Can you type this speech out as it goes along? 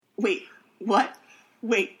Wait, what?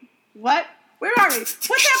 Wait, what? Where are we?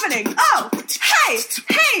 What's happening? Oh, hey,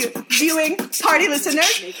 viewing party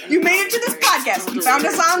listeners. You made it to this podcast. You found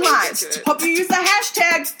us online. Hope you use the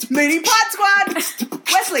hashtag MiniPodSquad.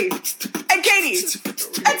 Wesley and Katie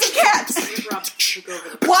and some cats.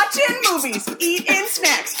 Watching movies, eating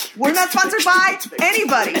snacks. We're not sponsored by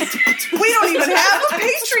anybody. We don't even have a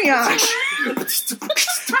Patreon.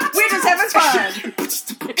 We're just having fun.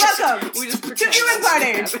 Welcome to Viewing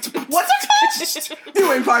Party. What's it called?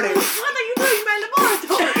 Viewing Party. What are you doing by the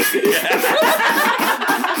laboratory?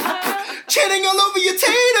 Chanting all over your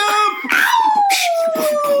tatum.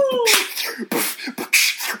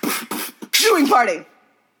 Viewing Party.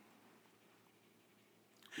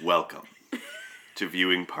 Welcome to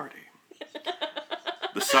Viewing Party,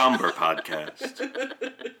 the somber podcast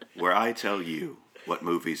where I tell you what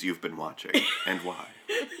movies you've been watching and why.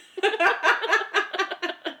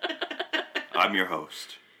 I'm your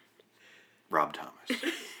host, Rob Thomas.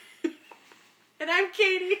 And I'm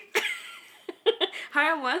Katie.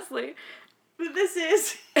 Hi, I'm Wesley. This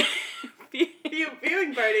is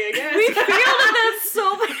Viewing Party, I guess. We failed at that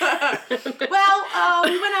so bad. Well,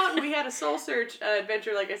 we went out and we had a soul search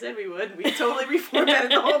adventure like I said we would. We totally reformatted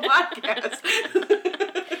the whole podcast.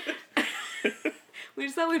 We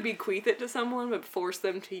just thought we'd bequeath it to someone, but force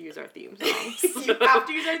them to use our theme songs. You have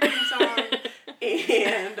to use our theme song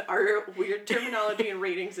and our weird terminology and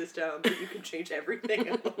rating system, but you can change everything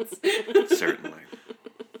else. Certainly.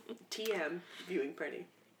 TM, Viewing Party.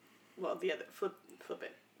 Well, the other, flip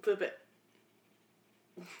it.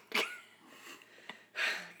 God,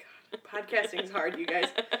 podcasting is hard, you guys.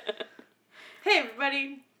 Hey,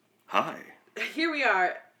 everybody. Hi. Here we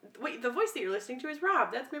are. Wait, the voice that you're listening to is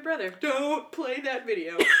Rob. That's my brother. Don't play that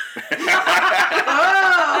video. Oh,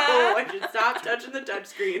 I should stop touching the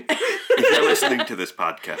touchscreen. If you're listening to this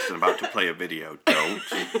podcast and about to play a video, don't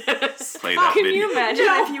play that Can video. you imagine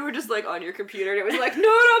if you were just like on your computer and it was like, no,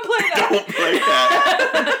 don't play that. Don't play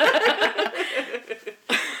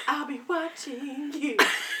that. I'll be watching you.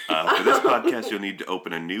 For this podcast, you'll need to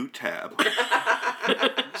open a new tab.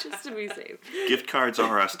 Just to be safe.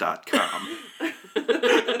 Giftcardsrs.com.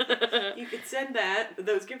 You could send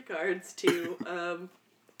those gift cards to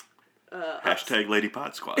Hashtag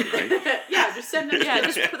LadyPodSquad, right? Yeah, just send them. Yeah,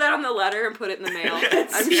 just put that on the letter and put it in the mail.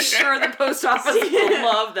 I'm sure the post office will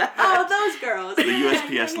love that. Oh, those girls. The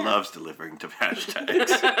USPS loves delivering to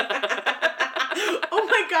hashtags. Oh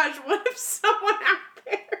my gosh, what if someone out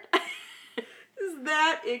there is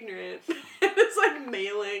that ignorant? It's like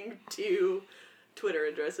mailing to Twitter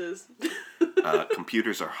addresses.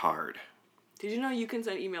 Computers are hard. Did you know you can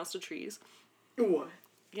send emails to trees? What?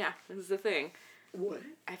 Yeah, this is the thing. What?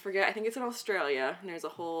 I forget, I think it's in Australia, and there's a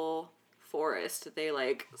whole forest. They,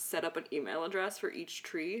 like, set up an email address for each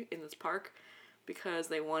tree in this park because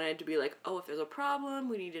they wanted to be like, oh, if there's a problem,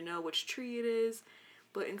 we need to know which tree it is.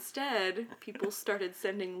 But instead, people started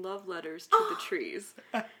sending love letters to the trees.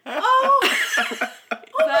 Oh! Is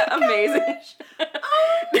that amazing?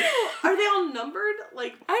 Oh, no. Are they all numbered?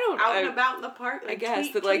 Like, out and about in the park? Like, I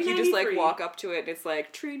guess, that, like, you just, like, walk up to it, and it's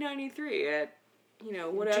like, tree 93 at, you know,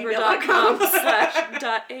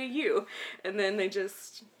 whatever.com/.au. And then they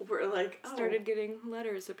just were like, started getting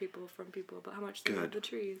letters of people from people about how much they love the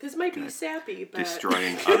trees. This might be sappy, but...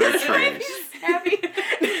 Destroying other trees Sappy.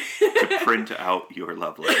 to print out your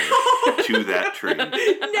love letter to that tree. No!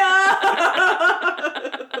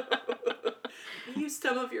 I used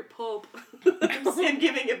some of your pulp. I'm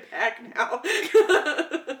giving it back now.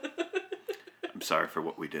 I'm sorry for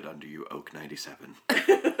what we did under you, Oak 97.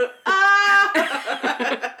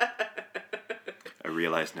 I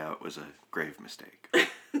realize now it was a grave mistake. A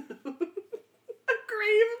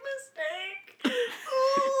grave mistake?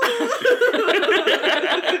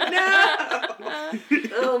 No!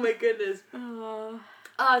 Oh my goodness.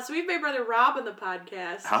 So we've made Brother Rob on the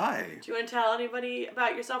podcast. Hi. Do you want to tell anybody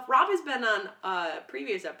about yourself? Rob has been on a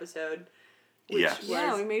previous episode. Yes.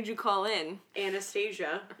 Yeah, we made you call in.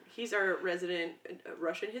 Anastasia. He's our resident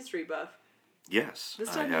Russian history buff. Yes. This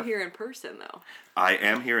time you're here in person, though. I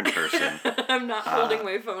am here in person. I'm not holding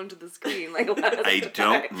my phone to the screen like last I time.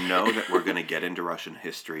 don't know that we're going to get into Russian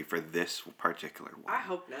history for this particular one. I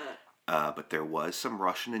hope not. But there was some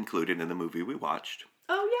Russian included in the movie we watched.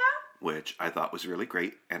 Oh, yeah? Which I thought was really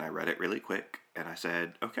great, and I read it really quick, and I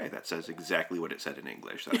said, okay, that says exactly what it said in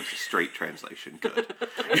English. That was a straight translation. Good.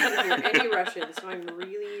 I didn't hear any Russian, so I'm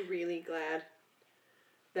really, really glad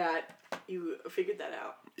that you figured that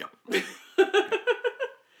out. Yep.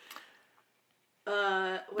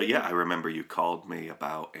 But yeah, I remember you called me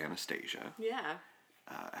about Anastasia. Yeah.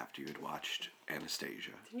 after you had watched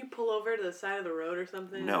Anastasia. Didn't you pull over to the side of the road or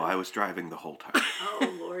something? No, I was driving the whole time.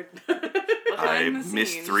 Oh, Lord. I Behind the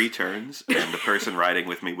missed scenes. 3 turns, and the person riding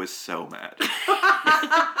with me was so mad.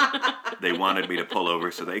 They wanted me to pull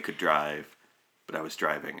over so they could drive, but I was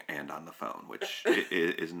driving and on the phone, which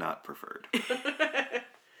is not preferred.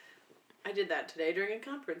 I did that today during a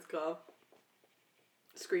conference call.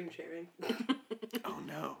 Screen sharing. Oh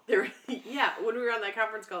no. Yeah, when we were on that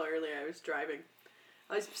conference call earlier, I was driving.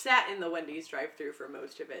 I was sat in the Wendy's drive-thru for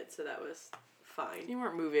most of it, so that was fine. You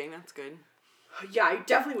weren't moving. That's good. Yeah, I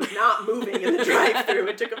definitely was not moving in the drive-thru.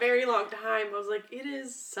 It took a very long time. I was like, it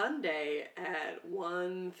is Sunday at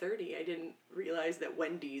 1:30. I didn't realize that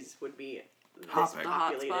Wendy's would be this Hopping.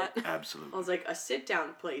 populated. Hotspot. Absolutely. I was like, a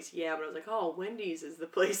sit-down place, yeah, but I was like, oh, Wendy's is the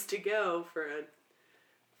place to go for a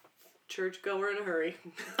churchgoer in a hurry.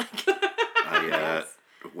 I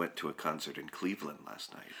went to a concert in Cleveland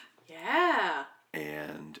last night, Yeah.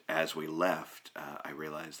 and as we left, I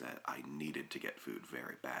realized that I needed to get food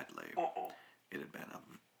very badly. It had been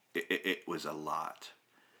it was a lot.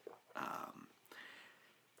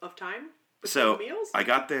 Of time? So Between meals? I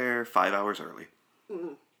got there 5 hours early,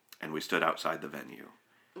 and we stood outside the venue,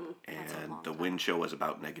 and the wind chill was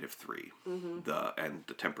about -3.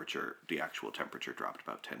 The actual temperature dropped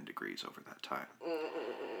about 10 degrees over that time.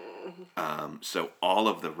 So all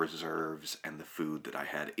of the reserves and the food that I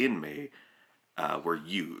had in me were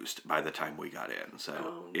used by the time we got in.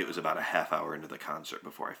 So it was about a half hour into the concert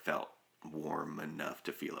before I felt warm enough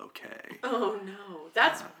to feel okay. Oh, no.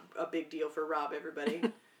 That's a big deal for Rob,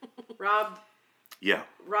 everybody. Yeah.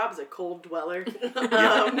 Rob's a cold dweller.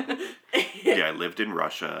 Yeah, I lived in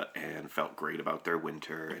Russia and felt great about their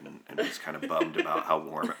winter and was kind of bummed about how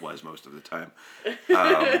warm it was most of the time.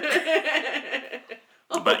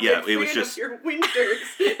 But yeah, it was Fan just of your winters.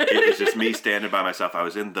 it was just me standing by myself. I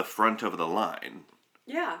was in the front of the line.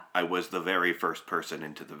 Yeah. I was the very first person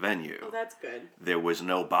into the venue. Oh, that's good. There was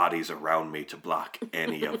no bodies around me to block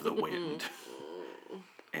any of the wind.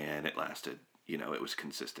 And it lasted, it was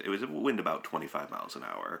consistent. It was a wind about 25 miles an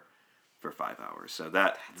hour for 5 hours. So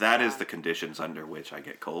that is the conditions under which I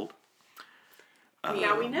get cold.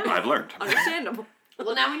 Now we know. I've learned. Understandable.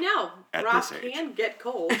 Well, now we know. At Rob this age. can get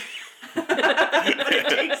cold. But it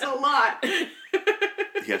takes a lot.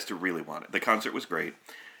 He has to really want it. The concert was great.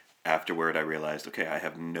 Afterward, I realized, okay, I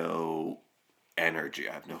have no energy.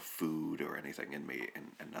 I have no food or anything in me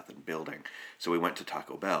and nothing building. So we went to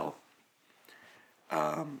Taco Bell.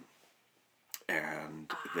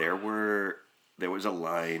 And there was a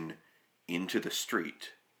line into the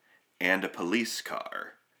street and a police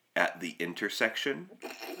car at the intersection,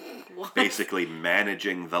 basically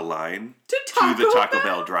managing the line To the Taco Bell?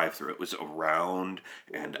 Bell drive-thru. It was around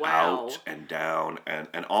and Wow. out and down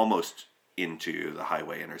and almost into the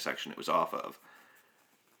highway intersection it was off of.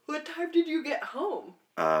 What time did you get home?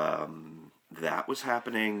 That was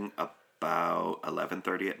happening about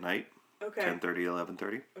 11:30 at night. Okay. 10:30,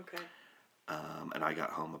 11:30. Okay. And I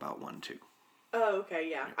got home about 1, 2. Oh, okay,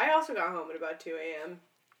 yeah. I also got home at about 2 a.m.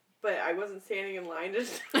 But I wasn't standing in line to...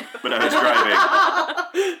 But I was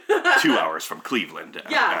driving 2 hours from Cleveland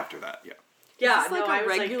Yeah. after that, yeah. Yeah, Is this like I a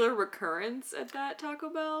was regular recurrence at that Taco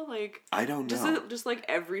Bell? Like, I don't does know. it just like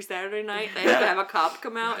every Saturday night they have to have a cop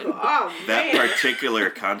come out and Oh, That man. particular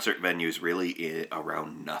concert venue is really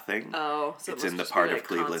around nothing. so it's it must in the just part be, of like,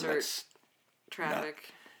 Cleveland concert that's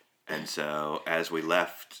traffic. And so as we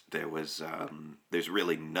left, there was there's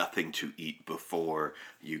really nothing to eat before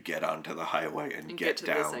you get onto the highway and And get get to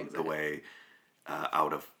this down exit. the way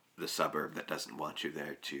out of the suburb that doesn't want you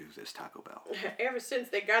there to this Taco Bell. Ever since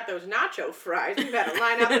they got those nacho fries, we've had a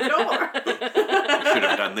line out the door. I should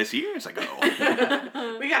have done this years ago.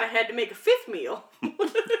 We got ahead to make a 5th meal.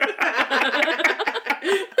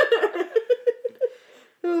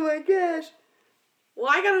 Oh my gosh.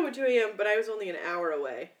 Well, I got home at 2 a.m., but I was only an hour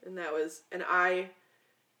away, and I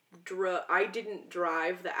didn't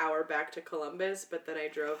drive the hour back to Columbus, but then I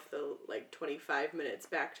drove the 25 minutes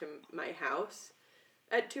back to my house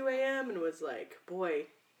at 2 a.m. and was like, boy,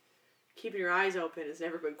 keeping your eyes open has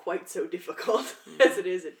never been quite so difficult as it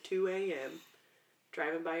is at 2 a.m.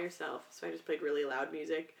 driving by yourself. So I just played really loud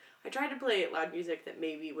music. I tried to play loud music that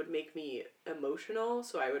maybe would make me emotional,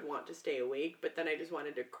 so I would want to stay awake, but then I just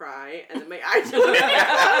wanted to cry, and then my eyes were closed. Because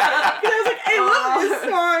I was like, I love this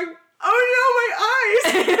song. Oh no, my eyes!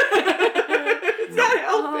 It's not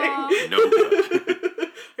helping. No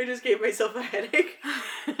good. I just gave myself a headache.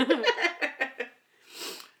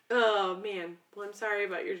 Oh, man. Well, I'm sorry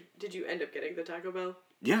about did you end up getting the Taco Bell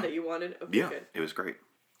Yeah. that you wanted? Okay, Yeah, good. it was great.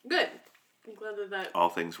 Good. I'm glad that All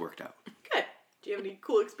things worked out. Good. Do you have any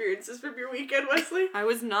cool experiences from your weekend, Wesley? I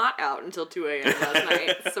was not out until 2 a.m. last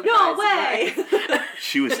night. Surprise, No way! surprise.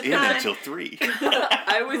 She was in until 3.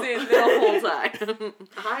 I was in the whole time.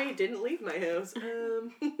 I didn't leave my house.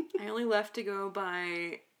 I only left to go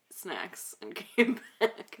buy snacks and came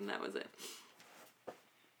back, and that was it.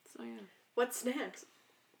 So yeah. What snacks?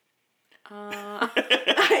 What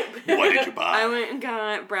did you buy? I went and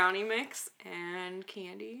got brownie mix and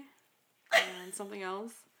candy and something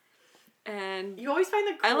else. And You always find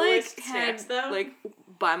the I coolest had snacks, though.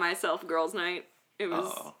 by myself girls' night. It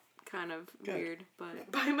was Oh. kind of Good. weird,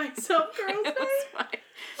 but By myself, girls' it night. was fine.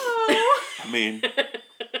 Oh, I mean, yeah.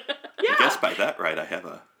 I guess by that right, I have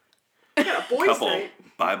a I got a boys' couple night.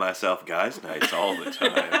 by myself guys nights all the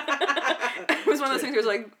time. It was one of those things where it was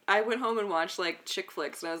like I went home and watched like chick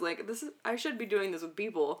flicks, and I was like, I should be doing this with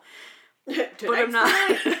people, but I'm not.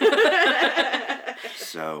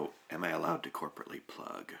 So, am I allowed to corporately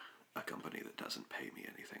plug a company that doesn't pay me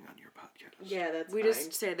anything on your podcast? Yeah, that's We fine.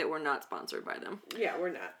 just say that we're not sponsored by them. Yeah,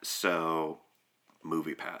 we're not. So,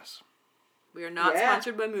 MoviePass. We are not Yeah.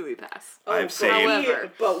 sponsored by MoviePass. I've but saved-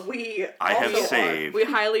 However, but we I have also are. saved We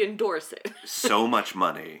highly endorse it. so much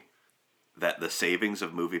money that the savings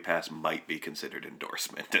of MoviePass might be considered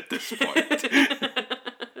endorsement at this point.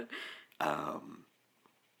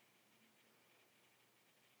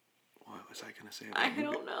 What was I going to say about I Movie-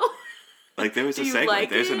 don't know. Like, there was Do a you segment. like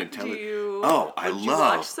There's it? an Do intelligent. you? Oh, I would you watch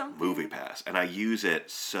love something? MoviePass, and I use it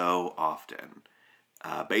so often.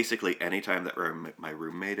 Basically, anytime that my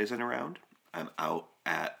roommate isn't around, I'm out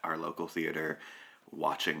at our local theater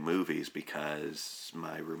watching movies because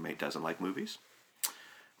my roommate doesn't like movies,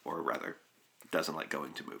 or rather, doesn't like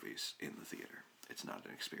going to movies in the theater. It's not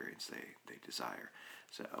an experience they desire.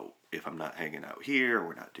 So if I'm not hanging out here, or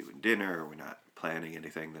we're not doing dinner, or we're not planning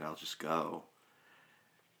anything, then I'll just go.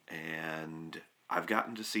 And I've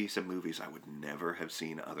gotten to see some movies I would never have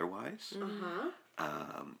seen otherwise.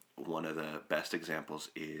 One of the best examples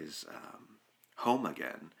is Home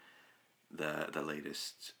Again, the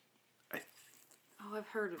latest Oh, I've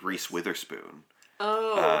heard of Reese this. Witherspoon,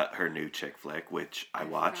 Oh, her new chick flick, which I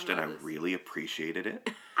watched and I about this. really appreciated it.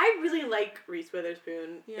 I really like Reese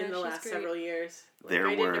Witherspoon Yeah, in the she's last great. several years. Like, There I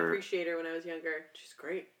didn't were- appreciate her when I was younger. She's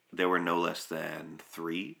great. There were no less than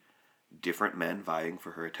 3 different men vying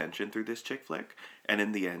for her attention through this chick flick, and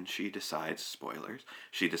in the end she decides, spoilers,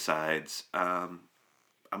 she decides, I'm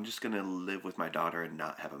just gonna live with my daughter and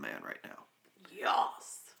not have a man right now.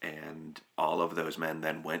 Yes. And all of those men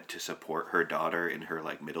then went to support her daughter in her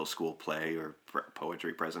like middle school play or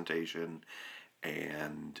poetry presentation,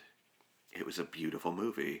 and it was a beautiful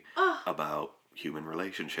movie about human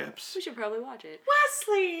relationships. we should probably watch it.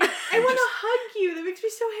 Wesley, I want to hug you. That makes me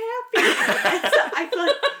so happy. I feel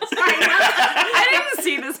like, sorry, I didn't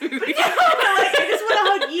see this movie. but like, I just want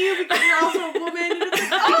to hug you because you're also a woman. And it's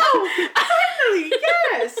like, oh, finally,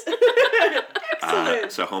 yes.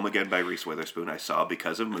 Excellent. So Home Again by Reese Witherspoon I saw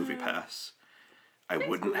because of MoviePass. I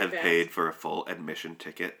wouldn't have MoviePass. paid for a full admission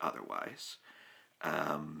ticket otherwise.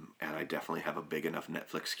 And I definitely have a big enough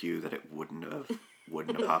Netflix queue that it wouldn't have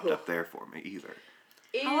popped up there for me either.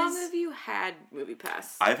 How long have you had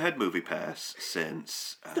MoviePass? I've had MoviePass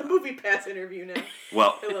since, the movie pass interview now.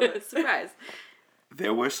 well, I love it. Surprise.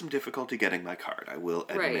 there was some difficulty getting my card. I will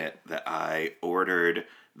admit Right. that I ordered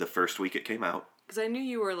the first week it came out. Because I knew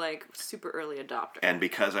you were like super early adopter. And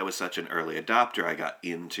because I was such an early adopter, I got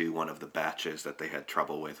into one of the batches that they had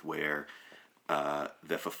trouble with where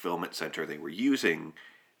the fulfillment center they were using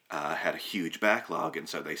had a huge backlog. And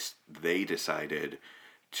so they decided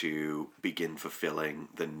to begin fulfilling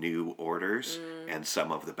the new orders and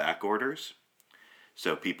some of the back orders.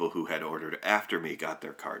 So people who had ordered after me got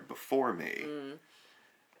their card before me.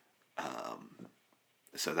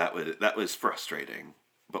 So that was frustrating.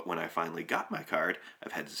 But when I finally got my card,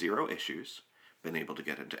 I've had 0 issues, been able to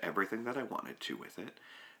get into everything that I wanted to with it.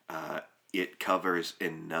 It covers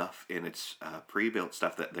enough in its pre-built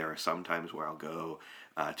stuff that there are some times where I'll go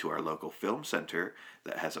to our local film center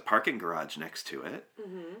that has a parking garage next to it,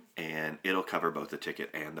 and it'll cover both the ticket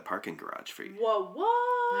and the parking garage fee. Whoa,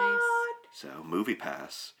 what? So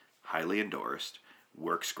MoviePass, highly endorsed,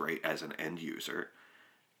 works great as an end user.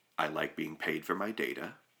 I like being paid for my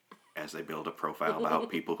data. As they build a profile about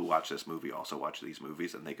people who watch this movie also watch these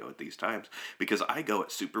movies and they go at these times. Because I go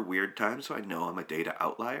at super weird times, so I know I'm a data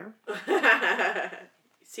outlier.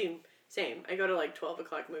 Same. I go to like 12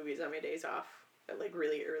 o'clock movies on my days off. At like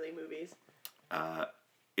really early movies.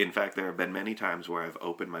 In fact, there have been many times where I've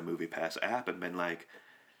opened my MoviePass app and been like,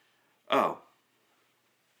 oh,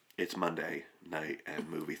 it's Monday night and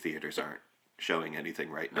movie theaters aren't showing anything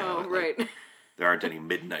right now. Oh, Like, right. there aren't any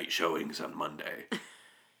midnight showings on Monday.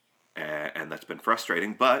 And that's been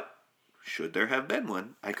frustrating, but should there have been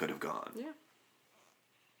one, I could have gone. Yeah.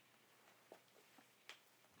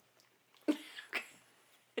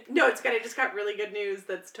 No, it's good. I just got really good news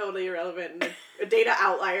that's totally irrelevant and a data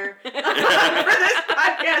outlier for this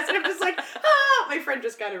podcast. And I'm just like, my friend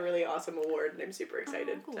just got a really awesome award, and I'm super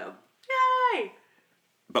excited. cool. So, yay!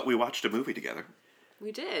 But we watched a movie together.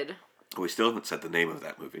 We did. We still haven't said the name of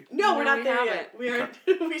that movie. No, we're No, not we there haven't. yet. We aren't.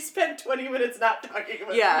 We spent 20 minutes not talking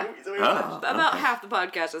about Yeah. the movies that we Oh. watched. About Okay. half the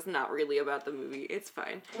podcast is not really about the movie. It's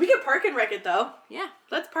fine. We can park and wreck it though. Yeah.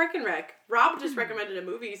 Let's park and wreck. Rob just recommended a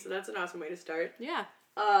movie, so that's an awesome way to start. Yeah.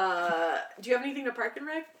 Do you have anything to park and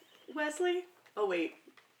wreck, Wesley? Oh wait,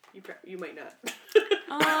 you might not.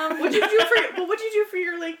 What'd you do for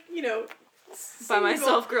your By single-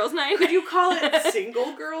 myself, girls' night. Could you call it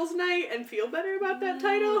Single Girls Night and feel better about that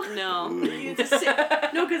title? No.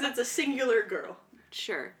 No, because it's a singular girl.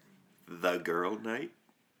 Sure. The Girl Night?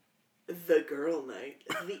 The Girl Night.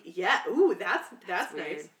 Ooh, that's nice.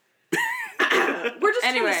 weird. We're just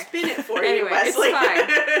Anyway. trying to spin it for you, Anyway, it's Wesley. fine.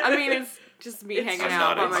 I mean, it's just me It's hanging just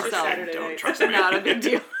out by not myself. Saturday Don't night. trust It's me. not a big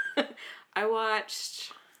deal. I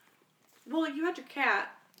watched. Well, you had your cat.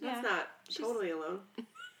 That's Yeah. not totally alone.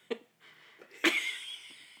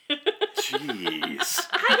 Jeez.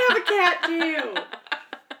 I have a cat too.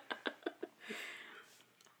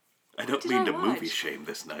 I don't did mean I to movie watch? shame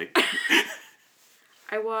this night.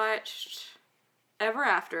 I watched Ever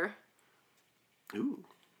After, Ooh.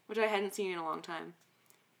 which I hadn't seen in a long time.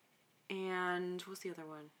 And what's the other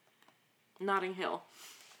one? Notting Hill.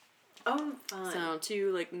 Oh, fun. So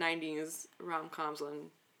 2 90s rom-coms on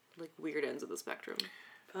weird ends of the spectrum.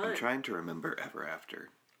 Fun. I'm trying to remember Ever After.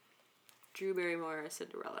 Drew Barrymore as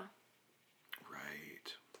Cinderella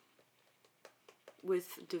Right.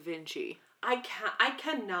 with Da Vinci. I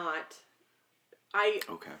cannot.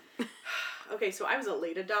 Okay. Okay, so I was a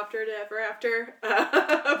late adopter to Ever After.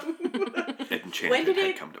 Enchanted When did had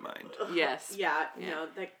it- come to mind. Yes. Yeah, Yeah. no,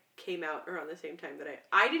 that came out around the same time that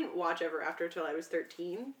I didn't watch Ever After till I was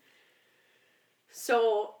 13.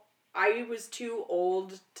 So I was too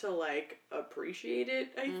old to appreciate it,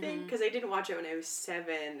 I think, because I didn't watch it when I was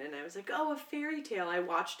 7, and I was like, oh, a fairy tale. I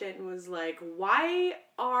watched it and was like, why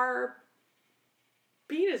are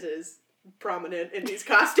penises prominent in these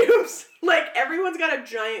costumes? Everyone's got a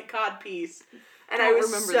giant cod piece. And I was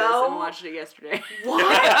remember so this and watched it yesterday. what?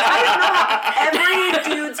 I don't know.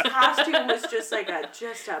 Every dude's costume was just a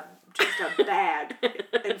bag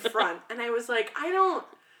in front, and I was like,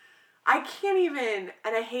 I can't even,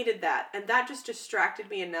 and I hated that, and that just distracted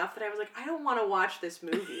me enough that I was like, I don't want to watch this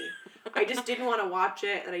movie. I just didn't want to watch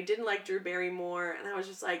it, and I didn't like Drew Barrymore, and I was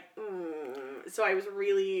just like, So I was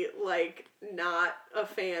really not a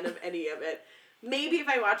fan of any of it. Maybe if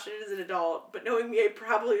I watched it as an adult, but knowing me, I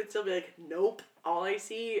probably would still be like, nope. All I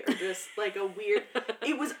see are just a weird.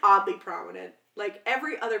 It was oddly prominent.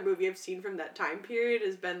 Every other movie I've seen from that time period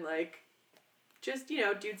has been just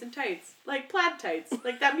dudes in tights, plaid tights,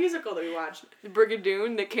 that musical that we watched.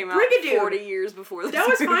 Brigadoon that came out Brigadoon. 40 years before this That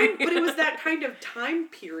was movie. fine, but it was that kind of time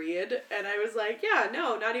period, and I was like, yeah,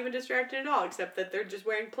 no, not even distracted at all, except that they're just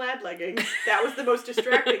wearing plaid leggings. That was the most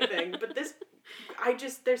distracting thing. But the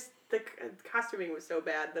costuming was so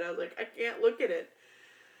bad that I was like, I can't look at it.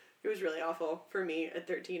 It was really awful for me at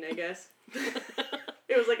 13, I guess.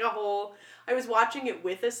 It was I was watching it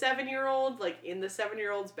with a 7-year-old, in the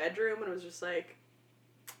 7-year-old's bedroom, and it was just like,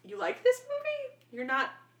 you like this movie? You're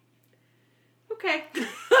not... Okay.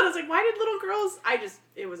 I was like, why did little girls...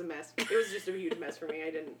 it was a mess. It was just a huge mess for me.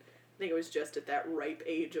 I think it was just at that ripe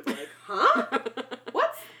age of huh?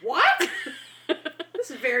 What?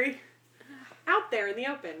 This is very out there in the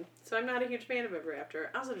open. So I'm not a huge fan of Ever After.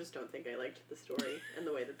 I also just don't think I liked the story and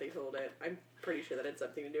the way that they told it. I'm pretty sure that had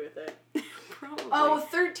something to do with it. Probably. Oh,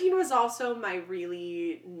 13 was also my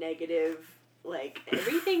really negative,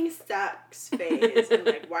 everything sucks phase. And,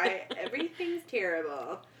 why everything's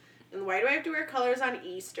terrible. And why do I have to wear colors on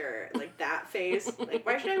Easter? That phase.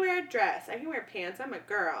 Why should I wear a dress? I can wear pants. I'm a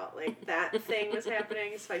girl. That thing was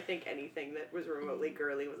happening. So I think anything that was remotely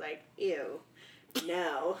girly was ew.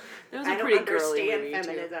 No. It was a I don't pretty girly understand movie, too.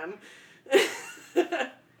 feminism.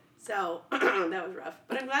 So, that was rough.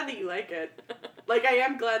 But I'm glad that you like it. I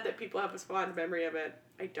am glad that people have a fond memory of it.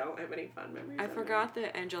 I don't have any fond memories I of forgot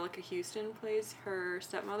that Angelica Houston plays her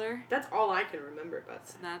stepmother. it. That's all I can remember about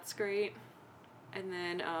So that's great. And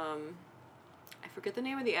then, I forget the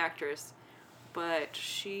name of the actress, but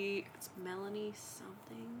it's Melanie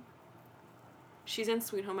something. She's in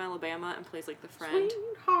Sweet Home Alabama and plays, the friend.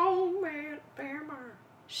 Sweet Home Alabama.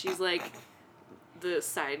 She's, one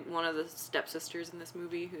of the stepsisters in this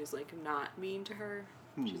movie who's, not mean to her.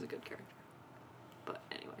 She's a good character. But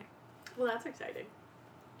anyway. Well, that's exciting.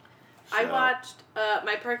 I So- watched,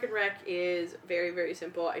 my Park and Rec is very, very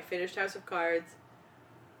simple. I finished House of Cards.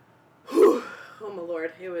 Whew. Oh my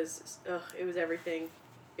lord, it was everything.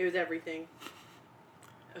 It was everything.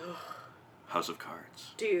 Ugh. House of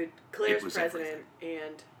Cards. Dude, Claire's was president,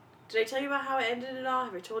 and did I tell you about how it ended at all?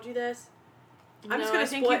 Have I told you this? I'm just No, gonna I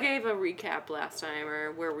think spoil- you gave a recap last time,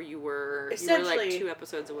 or where you were. You were like Essentially- 2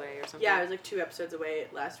 episodes away or something. Yeah, I was like 2 episodes away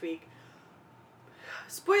last week.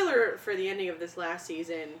 Spoiler for the ending of this last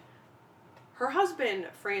season. Her husband,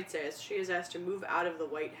 Francis, she is asked to move out of the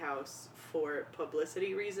White House for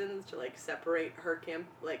publicity reasons, to like separate her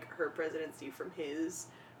her presidency from his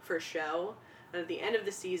for show. And at the end of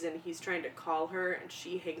the season, he's trying to call her, and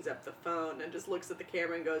she hangs up the phone and just looks at the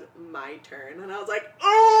camera and goes, "My turn." And I was like,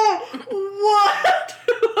 "Oh,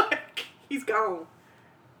 what?" Like, he's gone.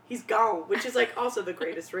 He's gone, which is like also the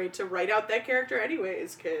greatest way to write out that character,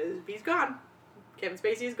 anyways, because he's gone. Kevin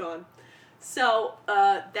Spacey is gone. So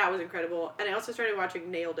that was incredible, and I also started watching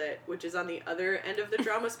Nailed It, which is on the other end of the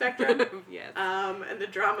drama spectrum. Yes. And the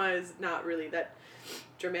drama is not really that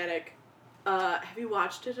dramatic. Have you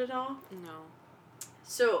watched it at all? No.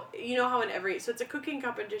 So, you know how so it's a cooking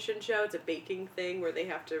competition show, it's a baking thing where they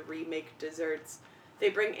have to remake desserts. They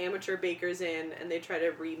bring amateur bakers in and they try to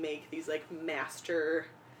remake these like master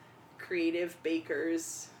creative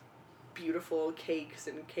bakers beautiful cakes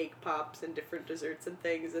and cake pops and different desserts and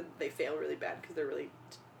things, and they fail really bad because they're really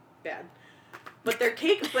bad. But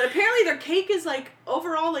apparently their cake is like,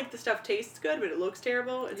 overall, like the stuff tastes good, but it looks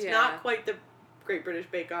terrible. It's Yeah. not quite the Great British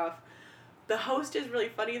Bake Off. The host is really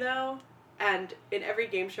funny though. And in every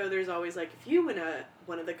game show, there's always like, if you win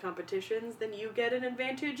one of the competitions, then you get an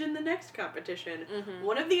advantage in the next competition. Mm-hmm.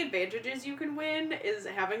 One of the advantages you can win is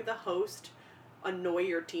having the host annoy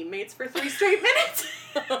your teammates for 3 straight minutes.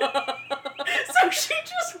 So she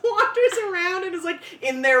just wanders around and is like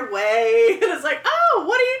in their way, and is like, "Oh,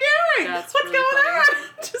 what are you doing? That's What's really going funny.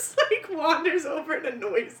 on?" Just like wanders over and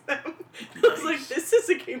annoys them. I was like, "This is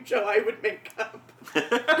a game show I would make up." And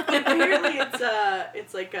apparently it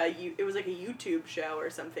was like a YouTube show or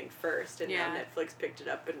something first, and now Yeah. Netflix picked it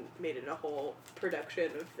up and made it a whole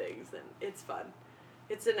production of things, and it's fun.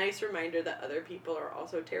 It's a nice reminder that other people are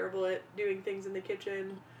also terrible at doing things in the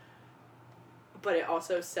kitchen, but it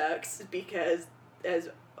also sucks because as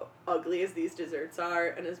ugly as these desserts are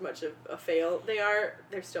and as much of a fail they are,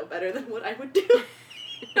 they're still better than what I would do.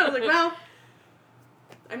 I was like, well,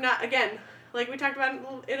 I'm not, again, like we talked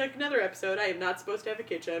about in another episode, I am not supposed to have a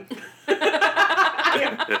kitchen.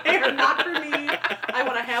 I am not for me. I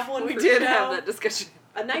want to have one We for did show. have that discussion.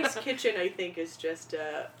 A nice kitchen, I think, is just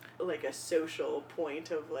like a social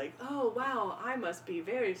point of like, oh wow, I must be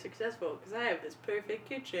very successful because I have this perfect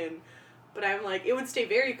kitchen. But I'm like, it would stay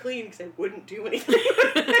very clean because I wouldn't do anything.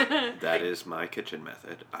 That is my kitchen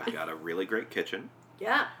method. I've got a really great kitchen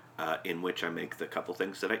Yeah. in which I make the couple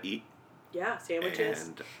things that I eat, Yeah, sandwiches.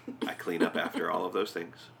 and I clean up after all of those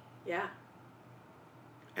things. Yeah.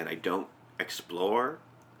 And I don't explore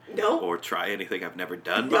No. or try anything I've never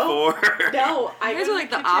done No. before. No. I You guys go are to like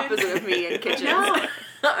the kitchen- opposite of me in kitchens. No.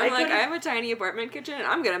 I'm like, couldn't- I have a tiny apartment kitchen and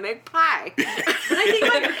I'm gonna make pie. When I think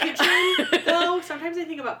about your kitchen, though, sometimes I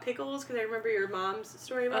think about pickles because I remember your mom's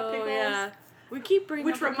story about pickles. Oh yeah. We keep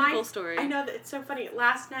bringing up the pickle story. I know that it's so funny.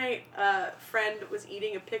 Last night, a friend was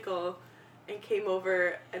eating a pickle and came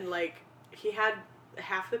over and like he had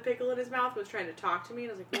half the pickle in his mouth, was trying to talk to me,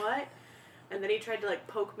 and I was like, "What?" And then he tried to like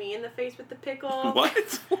poke me in the face with the pickle.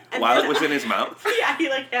 What? And While then it was in his mouth? Yeah, he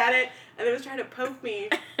like had it and then was trying to poke me.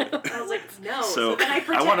 I was like, "No." So then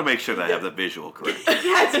I want to make sure that I have the visual correct.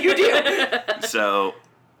 Yes, you do. So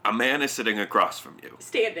a man is sitting across from you.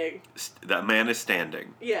 Standing. That man is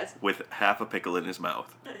standing Yes. with half a pickle in his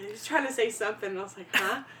mouth. He was trying to say something, and I was like,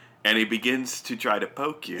 "Huh?" And he begins to try to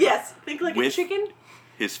poke you. Yes. Think like a With- chicken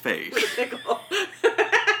His face. with a pickle.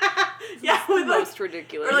 Yeah, with like, Most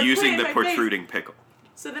ridiculous. or like- using put the it in my face. protruding pickle.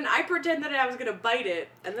 so then I pretended that I was gonna bite it,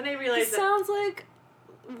 and then I It realized that sounds like,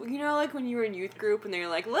 you know, like when you were in youth group and they're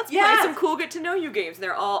like, let's Yes. play some cool get to know you games. And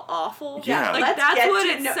they're all awful. Yeah. Like let's that's get what to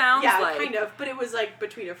it know- sounds yeah, like. kind of, but it was like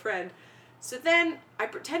between a friend. So then I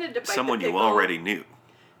pretended to bite Someone the you pickle. already knew.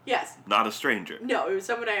 Yes. Not a stranger. No, it was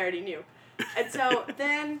someone I already knew. And so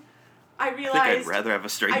then I I think I'd realized rather have a I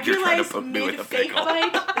stranger trying to realized poke me with a mid-fake pickle.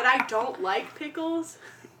 bite that I don't like pickles.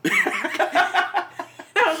 I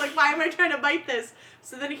was like, why am I trying to bite this?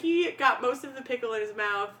 So then he got most of the pickle in his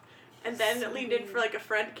mouth and then leaned in for like a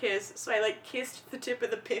friend kiss. So I like kissed the tip of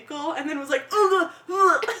the pickle and then was like, ugh,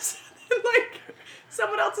 ugh. So then, like,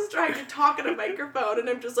 someone else is trying to talk in a microphone and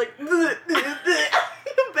I'm just like,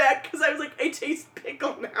 back because I was like, I taste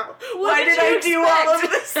pickle now. Why did did I you do all of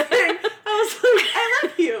expect? this thing? I was like, I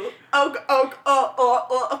love you.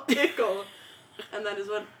 pickle. And that is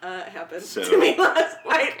what happened So- to me last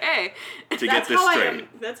night. Okay. To get this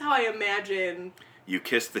straight, That's how I imagine you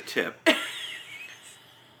kiss the tip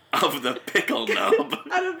of the pickle nub.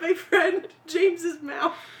 out of my friend James's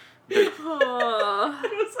mouth. Aw. I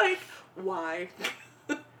was like, why?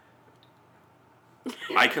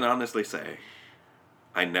 I can honestly say,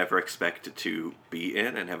 I never expected to be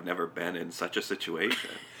in and have never been in such a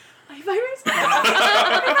situation. I find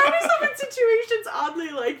myself in situations oddly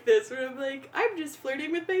like this where I'm like, I'm just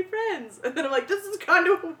flirting with my friends. And then I'm like, this is kind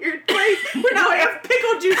of a weird place where now I have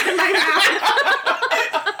pickle juice in my mouth.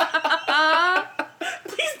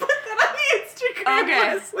 Please put that on the Instagram,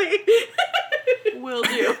 Okay. Leslie. Will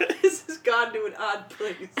do. This has gone to an odd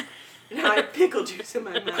place. Now I have pickle juice in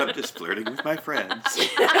my I'm mouth. just flirting with my friends.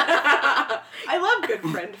 I love good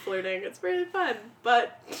friend flirting. It's really fun.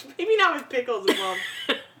 But maybe not with pickles involved.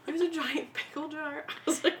 It was a giant pickle jar. I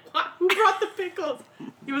was like, what? Who brought the pickles?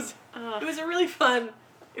 It was a really fun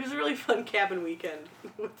cabin weekend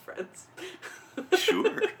with friends.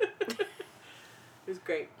 Sure. It was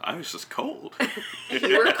great. I was just cold.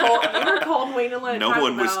 You were cold and waiting to let it No talk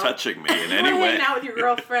one was about. touching me in You any were way. hanging out with your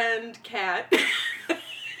girlfriend, Kat.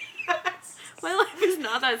 My life is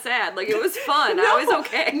not that sad. Like, it was fun. I was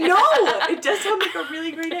okay. No, it does sound like a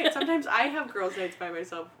really great night. Sometimes I have girls' nights by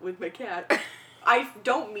myself with my cat. I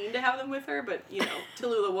don't mean to have them with her, but, you know,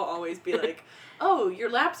 Tallulah will always be like, oh,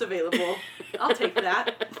 your lap's available. I'll take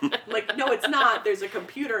that. I'm like, no, it's not. There's a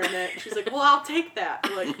computer in it. She's like, well, I'll take that.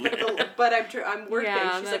 I'm like, but I'm working.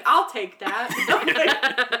 Yeah, She's that's- like, I'll take that. I'm like,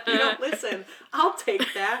 you don't listen. I'll take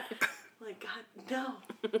that. I'm like, God, no.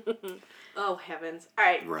 Oh, heavens. All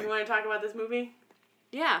right, Right. you want to talk about this movie?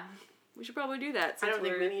 Yeah. We should probably do that I since don't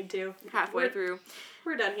think we're we need to. halfway We're- through.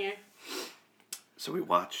 We're done here. So we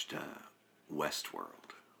watched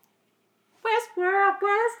Westworld, Westworld,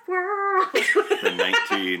 Westworld. the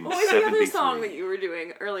 1970s. What was the other song that you were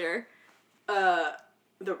doing earlier? The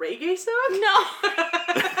reggae song? No.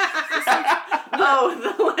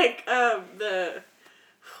 the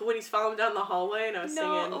when he's following down the hallway and I was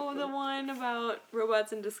No, singing. oh, the one about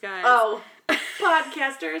robots in disguise. Oh,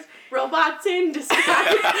 podcasters, robots in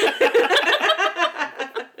disguise.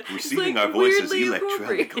 Receiving like our voices weirdly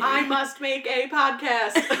electronically. I must make a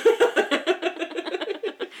podcast.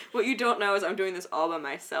 What you don't know is I'm doing this all by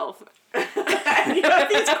myself. And you have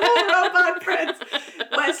these cool robot friends.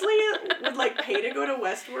 Wesley would like pay to go to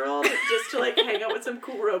Westworld just to like hang out with some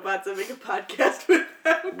cool robots and make a podcast with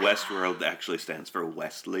them. Westworld actually stands for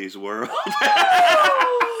Wesley's World.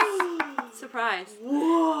 Surprise.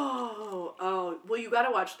 Whoa! Oh, well, you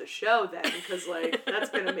gotta watch the show then, because like that's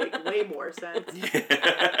gonna make way more sense.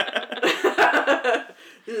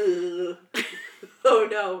 Ugh. Oh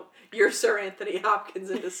no, you're Sir Anthony Hopkins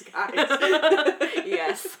in disguise.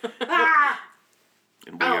 Yes. Ah!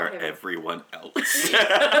 And we Oh, are okay. everyone else.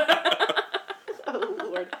 Oh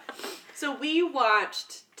Lord. So we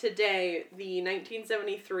watched today the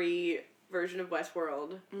 1973 version of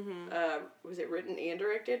Westworld. Was it written and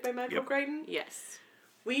directed by Michael Yep. Crichton? Yes.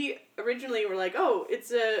 We originally were like, oh,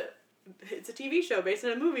 it's a TV show based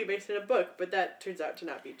on a movie based on a book, but that turns out to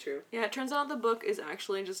not be true. Yeah, it turns out the book is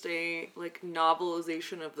actually just a like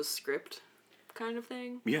novelization of the script kind of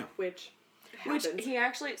thing. Yeah. Which Which happens. he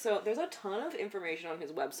actually, so there's a ton of information on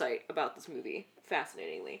his website about this movie,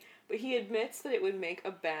 fascinatingly. But he admits that it would make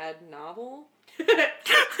a bad novel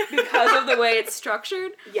because of the way it's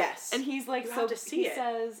structured. Yes. And he's like, You so have to see he it.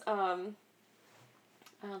 says,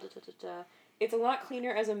 it's a lot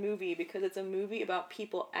cleaner as a movie because it's a movie about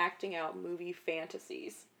people acting out movie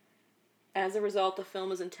fantasies. As a result, the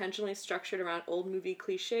film is intentionally structured around old movie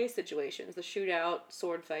cliche situations, the shootout,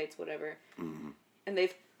 sword fights, whatever.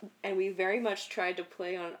 And we very much tried to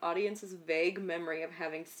play on an audience's vague memory of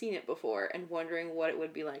having seen it before and wondering what it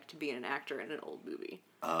would be like to be an actor in an old movie.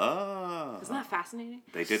 Oh. Isn't that fascinating?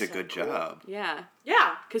 They did a So good cool. job. Yeah.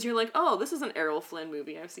 Yeah. Because you're like, oh, this is an Errol Flynn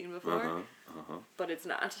movie I've seen before. But it's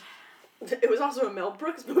not. It was also a Mel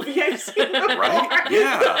Brooks movie I've seen before. Right?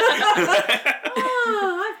 Yeah.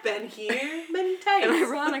 Oh, I've been here many times. And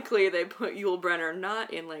ironically, they put Yul Brynner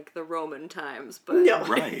not in, like, the Roman times, but No.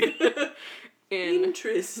 Right. in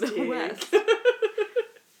Interesting. the West.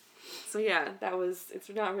 So yeah, it's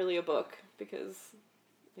not really a book, because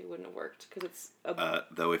it wouldn't have worked, because it's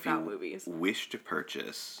Though if you about movies. wish to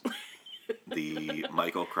purchase the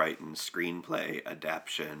Michael Crichton screenplay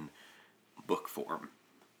adaptation book form,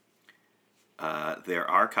 there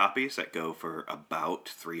are copies that go for about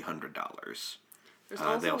 $300. There's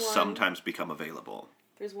also They'll one, sometimes become available.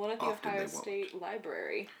 There's one at the often Ohio they won't. State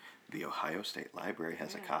Library. The Ohio State Library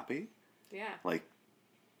has a Yeah. copy? Yeah. Like,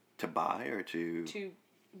 to buy or to... To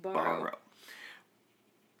borrow.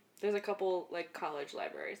 There's a couple, like, college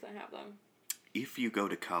libraries that have them. If you go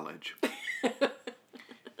to college,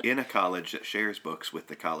 in a college that shares books with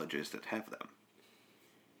the colleges that have them,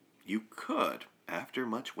 you could, after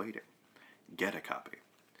much waiting, get a copy.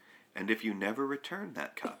 And if you never return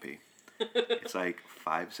that copy, it's like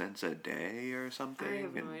 5 cents a day or something. I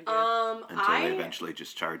have no idea. Until they eventually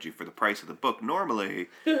just charge you for the price of the book. Normally,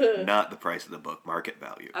 not the price of the book, market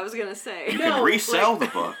value. I was gonna say. You can resell the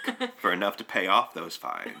book for enough to pay off those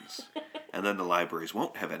fines. And then the libraries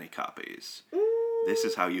won't have any copies. This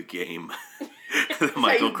is how you game the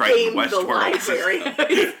Michael Crichton Westworld system.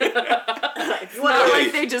 If you want Not to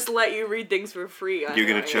like they just let you read things for free. You're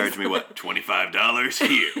going to charge me, what, $25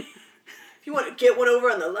 here? If you want to get one over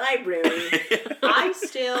on the library, I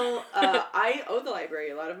still, I owe the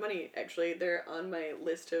library a lot of money, actually. They're on my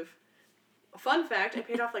list of, fun fact, I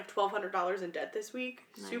paid off like $1,200 in debt this week.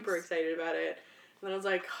 Nice. Super excited about it. And then I was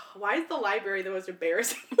like, why is the library the most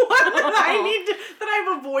embarrassing one that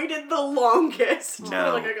I've avoided the longest?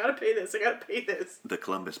 No. I'm like, I gotta pay this, I gotta pay this. The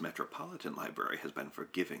Columbus Metropolitan Library has been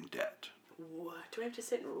forgiving debt. What? Do I have to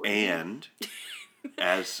sit and read? And,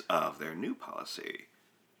 as of their new policy,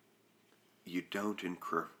 you don't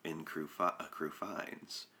accrue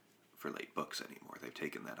fines for late books anymore. They've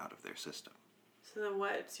taken that out of their system. So then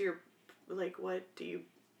what's your, like, what do you,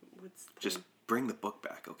 what's the... Just bring the book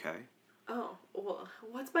back, okay? Oh, well,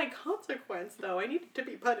 what's my consequence, though? I need to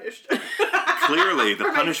be punished. Clearly, the For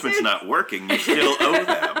my punishment's sins. not working. You still owe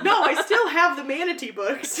them. No, I still have the Manatee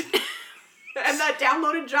books. And that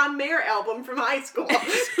downloaded John Mayer album from high school.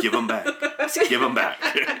 Give them back. Give them back.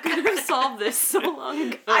 could have solved this so long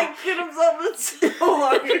ago. I could have solved it so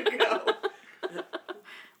long ago.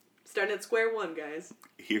 Starting at square one, guys.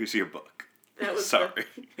 Here's your book. That was Sorry.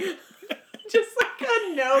 just like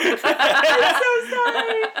a note. I'm so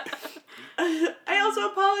sorry. I also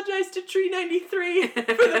apologize to Tree 93 for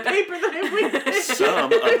the paper that I wasted. Some of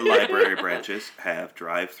the library branches have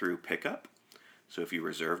drive-through pickup. So if you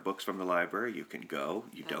reserve books from the library, you can go.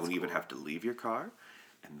 You don't even have to leave your car.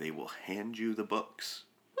 And they will hand you the books.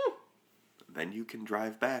 Then you can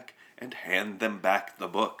drive back and hand them back the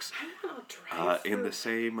books. I want to drive in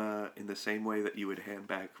the same way that you would hand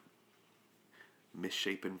back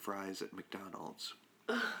misshapen fries at McDonald's.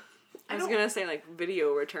 I was gonna say like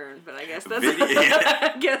video return, but I guess that's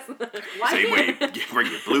Yeah. I guess Same way you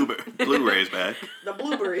bring your Blu-rays back. The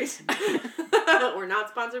Blueberries. We're not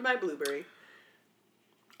sponsored by Blueberry.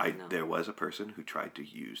 There was a person who tried to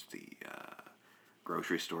use the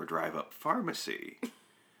grocery store drive-up pharmacy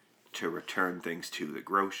to return things to the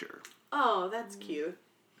grocer. Oh, that's cute.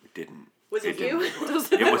 It didn't. Was it didn't you?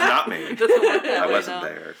 work. It was not me. doesn't work that I way, wasn't no.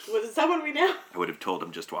 there. Was it someone we know? I would have told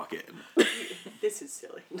him just walk in. This is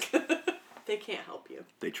silly. They can't help you.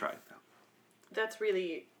 They tried though. That's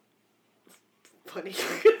really funny.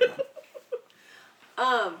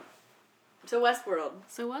 So Westworld.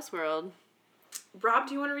 So Westworld. Rob,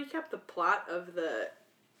 do you want to recap the plot of the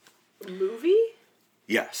movie?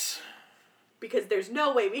 Yes. Because there's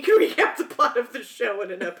no way we can recap the plot of the show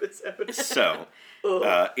in an episode. So,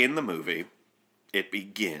 in the movie, it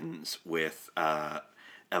begins with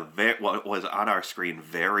what was on our screen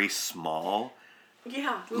very small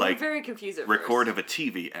Yeah. We Like, were very confused at record first. of a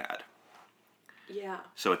TV ad. Yeah.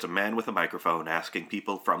 So it's a man with a microphone asking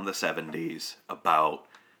people from the 70s about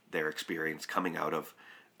their experience coming out of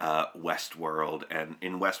Westworld. And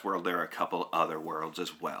in Westworld, there are a couple other worlds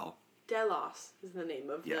as well. Delos is the name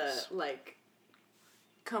of Yes. the, like,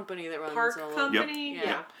 company that runs park all of company. Yep.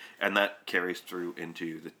 Yeah. And that carries through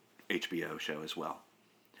into the HBO show as well.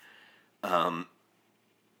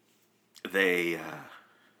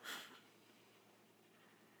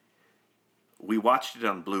 We watched it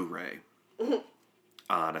on Blu-ray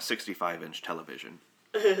on a 65-inch television.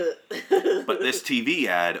 But this TV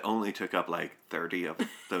ad only took up like 30 of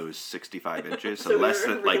those 65 inches, so, So less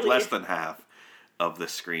we than were really- less than half of the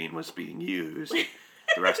screen was being used.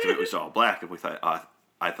 The rest of it was all black, and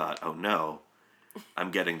I thought, oh no,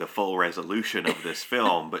 I'm getting the full resolution of this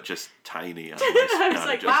film, but just tiny on this. I was on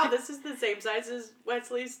like, just- wow, this is the same size as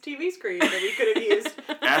Wesley's TV screen that we could have used.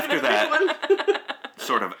 After that, One.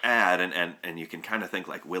 sort of ad, and you can kind of think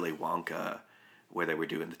like Willy Wonka, where they were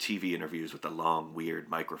doing the TV interviews with the long, weird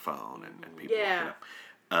microphone and people Yeah. walking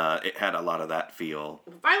up. It had a lot of that feel.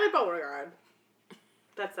 Violet Beauregard.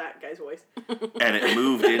 That's that guy's voice. And it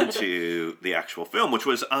moved into the actual film, which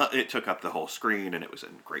was, it took up the whole screen, and it was in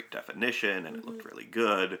great definition, and it looked really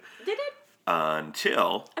good. Did it?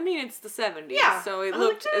 Until... I mean, it's the 70s, Yeah. so it I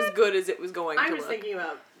looked looked at as it. good as it was going to I'm look. just thinking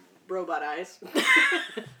about robot eyes.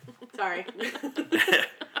 Sorry.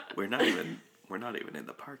 we're not even we're not even in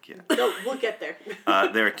the park yet. No, we'll get there.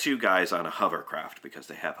 There are two guys on a hovercraft, because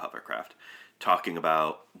they have hovercraft, talking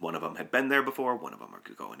about one of them had been there before, one of them are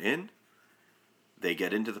going in. They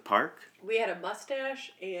get into the park. We had a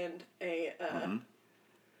mustache and a...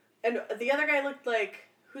 And the other guy looked like...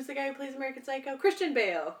 Who's the guy who plays American Psycho? Christian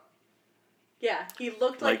Bale. Yeah, he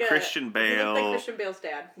looked like Christian Bale. He looked like Christian Bale's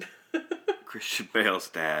dad. Christian Bale's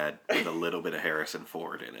dad with a little bit of Harrison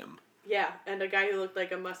Ford in him. Yeah, and a guy who looked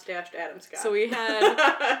like a mustached Adam Scott. So we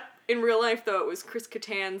had, in real life though, it was Chris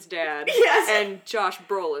Kattan's dad Yes. and Josh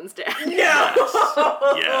Brolin's dad. No!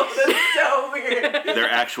 Yes. That's so weird. Their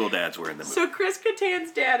actual dads were in the movie. So Chris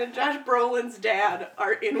Kattan's dad and Josh Brolin's dad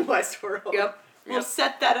are in Westworld. Yep. We'll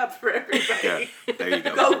set that up for everybody. Yeah, there you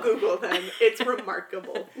go. Go Google them. It's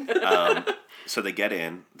remarkable. So they get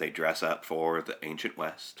in, they dress up for the ancient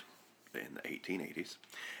West in the 1880s,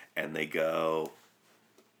 and they go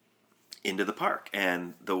into the park.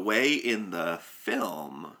 And the way in the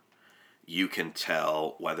film you can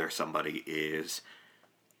tell whether somebody is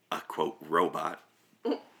a, quote, robot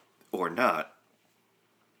or not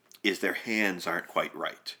is their hands aren't quite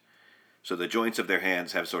right. So the joints of their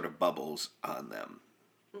hands have sort of bubbles on them.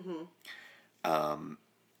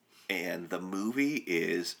 And the movie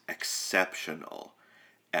is exceptional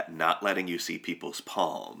at not letting you see people's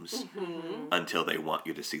palms until they want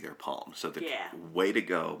you to see their palms. So the way to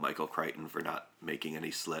go, Michael Crichton, for not making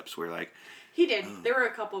any slips. We're like... He did. There were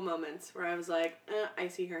a couple moments where I was like, I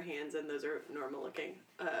see her hands and those are normal looking.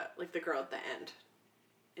 Like the girl at the end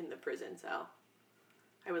in the prison cell.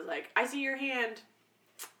 I was like, I see your hand.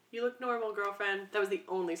 You look normal, girlfriend. That was the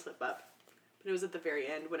only slip up. But it was at the very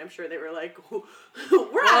end when I'm sure they were like, we're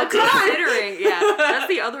out of time. Considering, that's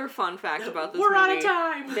the other fun fact about this We're movie. out of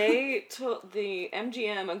time. The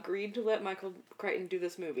MGM agreed to let Michael Crichton do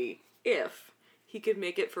this movie if he could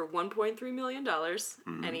make it for $1.3 million,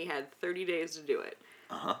 and he had 30 days to do it.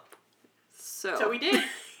 So we did.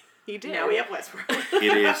 He did. Now we have Westworld.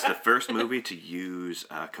 It is the first movie to use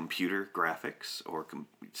computer graphics or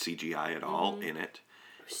CGI at all in it.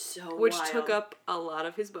 So Which wild. took up a lot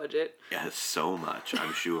of his budget. Yeah, so much,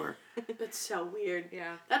 I'm sure. That's so weird.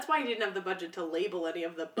 Yeah. That's why he didn't have the budget to label any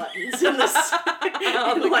of the buttons in this,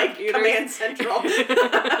 the like, computers. Command Central.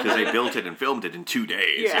 Because they built it and filmed it in 2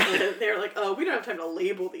 days. Yeah. They were like, oh, we don't have time to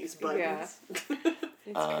label these buttons. Yeah.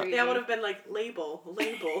 It's crazy. That would have been like, label.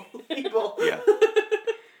 Yeah.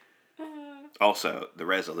 Also, the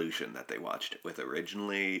resolution that they watched it with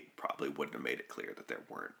originally probably wouldn't have made it clear that there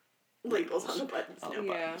weren't Labels on the buttons. on No. the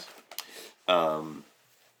Yeah. buttons.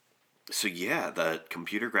 So yeah, the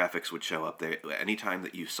computer graphics would show up there anytime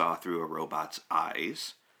that you saw through a robot's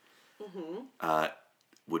eyes.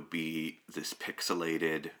 Would be this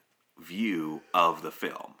pixelated view of the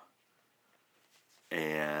film,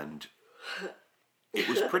 and it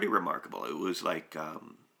was pretty remarkable. It was like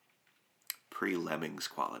pre-Lemmings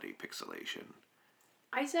quality pixelation.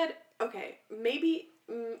 I said, okay, maybe,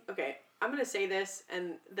 okay, I'm going to say this,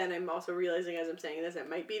 and then I'm also realizing as I'm saying this, I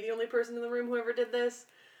might be the only person in the room who ever did this,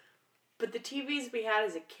 but the TVs we had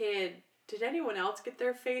as a kid, did anyone else get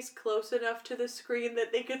their face close enough to the screen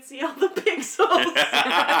that they could see all the pixels?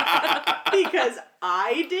 Because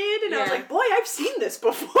I did, and I was Yeah. like, boy, I've seen this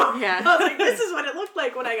before. Yeah. I was like, this is what it looked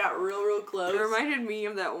like when I got real close. It reminded me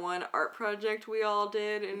of that one art project we all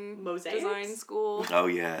did in Mosaics? design school. Oh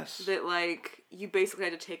yes. That, like, you basically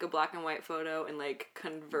had to take a black and white photo and, like,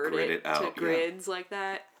 convert Grid it it out, to yeah. grids like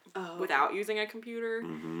that Oh. without using a computer.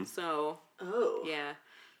 Mm-hmm. So, Oh. yeah.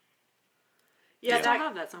 Yeah, I still that,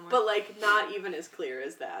 have that somewhere. but like not even as clear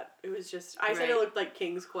as that. It was just I said it Right. looked like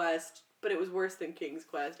King's Quest, but it was worse than King's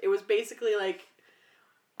Quest. It was basically like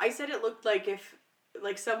I said it looked like if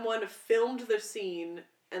like someone filmed the scene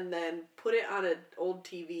and then put it on an old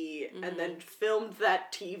TV and then filmed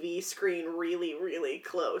that TV screen really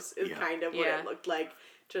close. Is Yeah. kind of what Yeah. it looked like.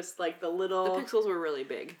 Just like the the little pixels were really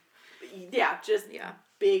big. just Yeah.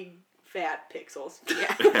 big fat pixels.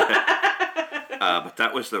 Yeah. But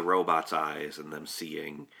that was the robot's eyes and them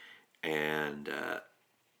seeing, and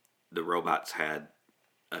the robots had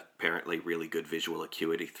apparently really good visual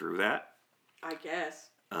acuity through that. I guess.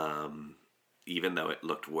 Even though it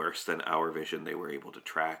looked worse than our vision, they were able to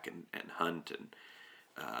track and hunt. And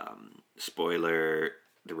spoiler,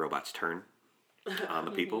 the robots turn on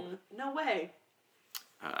the people, No way.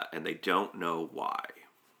 and they don't know why.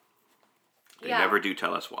 They Yeah. never do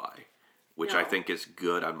tell us why, which I No. think is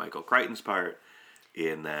good on Michael Crichton's part,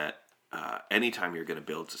 in that anytime you're going to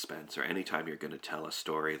build suspense or anytime you're going to tell a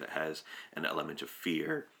story that has an element of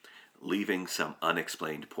fear, leaving some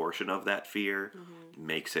unexplained portion of that fear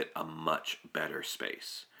makes it a much better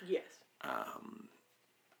space. Yes.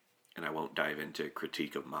 And I won't dive into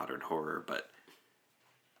critique of modern horror, but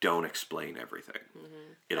don't explain everything.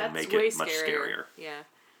 It'll That's make Way it much scarier. Yeah.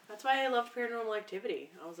 That's why I loved Paranormal Activity.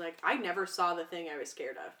 I was like, I never saw the thing I was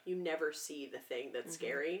scared of. You never see the thing that's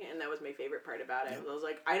scary, and that was my favorite part about it. I was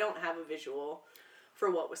like, I don't have a visual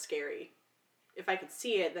for what was scary. If I could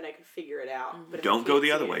see it, then I could figure it out. But if I Don't go can't the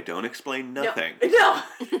see other it- way. Don't explain nothing. No,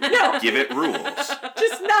 no, Give it rules.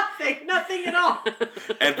 just nothing at all.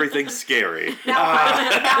 Everything's scary. Now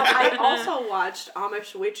I also watched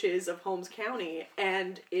Amish Witches of Holmes County,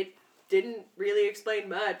 and it didn't really explain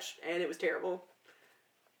much, and it was terrible.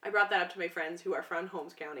 I brought that up to my friends who are from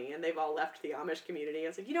Holmes County, and they've all left the Amish community. I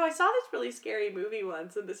was like, I saw this really scary movie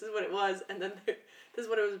once, and this is what it was, and then this is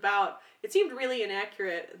what it was about. It seemed really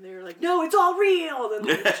inaccurate, and they were like, no, it's all real, and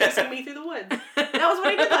then chasing me through the woods. That was what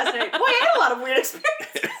I did last night. Boy, I had a lot of weird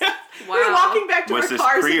experiences. Wow. We were walking back to Was our this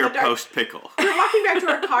cars pre in or the dark. post pickle? We were walking back to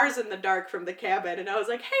our cars in the dark from the cabin, and I was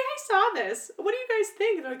like, hey, I saw this. What do you guys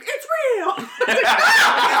think? And they're like, it's real!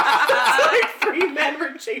 It's like 3 men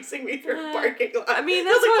were chasing me through a parking lot. I mean,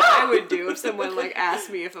 that's what I would do if someone like asked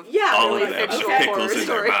me if a Yeah, All like, of them okay. with pickles in their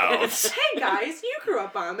story. mouths. Hey guys, you grew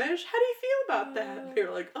up Amish. How do you feel about that? They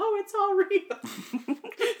were like, oh, it's all real.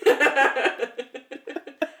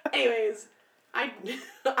 Anyways, I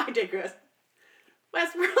digress.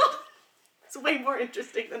 Westworld is way more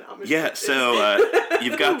interesting than Amish. Yeah, Witches. so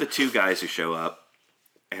you've got the 2 guys who show up,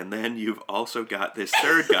 and then you've also got this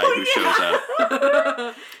third guy who shows up.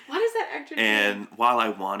 What is that actor's name? And while I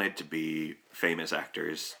wanted to be famous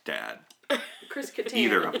actor's dad, Chris Kattan.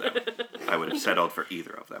 either of them, I would have settled for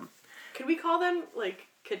either of them. Could we call them like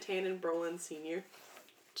Kattan and Brolin Sr.?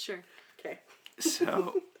 Sure. Okay.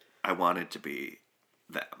 So I wanted to be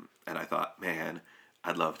them, and I thought, man,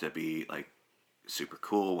 I'd love to be like super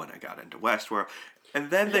cool when I got into Westworld. And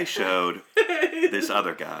then they showed this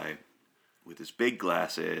other guy with his big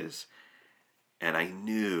glasses, and I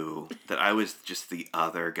knew that I was just the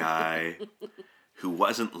other guy who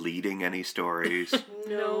wasn't leading any stories,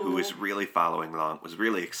 No. who was really following along, was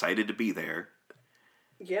really excited to be there.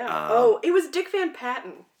 Yeah. It was Dick Van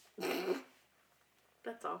Patten.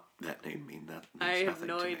 That's all. That name means I have nothing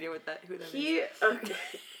no to me. idea who that is. He okay.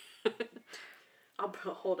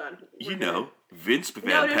 Hold on. You know, Vince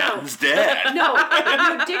Van No. Patten's dad. No,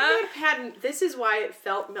 Dick Van Patten. This is why it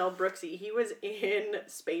felt Mel Brooksy. He was in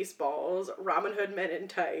Spaceballs, Robin Hood Men in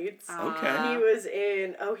Tights. Okay. He was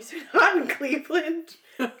in. He's been Hot in Cleveland.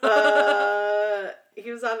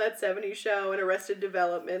 He was on that '70s show and Arrested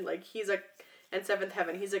Development. Like and Seventh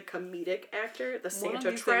Heaven. He's a comedic actor. The One of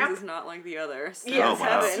Santa these Trap. things is not like the other. So. Yes, Oh,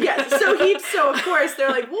 wow. Heaven. Yes. So of course they're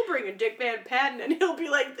like, we'll bring in Dick Van Patten, and he'll be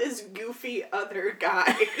like this goofy other guy.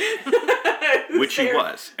 who's Which he there.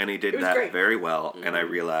 was, and he did It was that great. very well. And I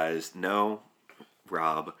realized, no,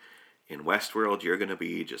 Rob, in Westworld, you're going to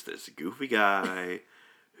be just this goofy guy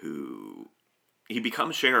who he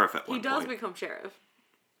becomes sheriff at one He does point, become sheriff.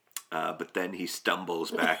 but then he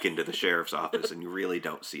stumbles back into the sheriff's office, and you really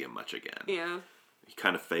don't see him much again. Yeah. He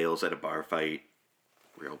kind of fails at a bar fight,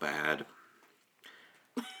 real bad.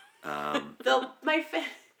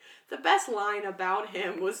 The best line about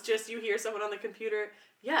him was just you hear someone on the computer.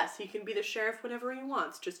 Yes, he can be the sheriff whenever he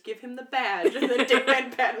wants. Just give him the badge. And then Dick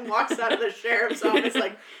Van Patten walks out of the sheriff's office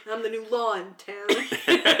like, I'm the new law in town. I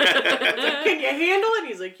was like, can you handle it?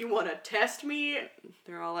 He's like, you want to test me?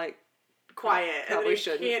 They're all like, Quiet. And then Probably he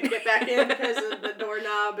shouldn't. can't get back in because the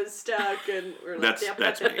doorknob is stuck. And we're like, That's yep,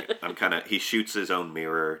 that's it. me. I'm kind of he shoots his own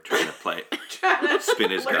mirror trying to play. Trying to Spin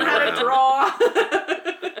his learn gun how around. to draw.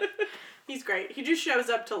 He's great. He just shows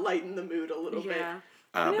up to lighten the mood a little bit. yeah.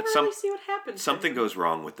 I never But really see what happens. to something him. goes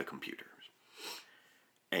wrong with the computers.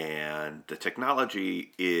 And the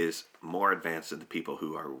technology is more advanced than the people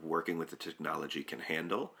who are working with the technology can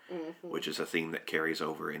handle, which is a theme that carries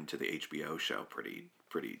over into the HBO show pretty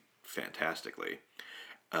fantastically.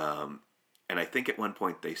 And I think at one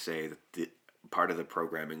point they say that part of the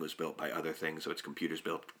programming was built by other things, so it's computers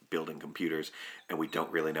building computers, and we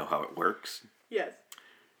don't really know how it works. Yes.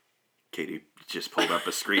 Katie just pulled up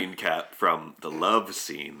a screen cap from the love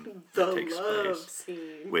scene The that takes love place,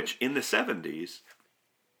 scene. which in the 70s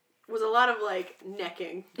Was a lot of like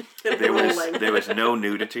necking. And there rolling. was no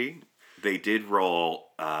nudity. They did roll.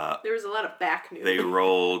 There was a lot of back news. They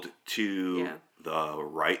rolled to Yeah. the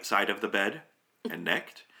right side of the bed and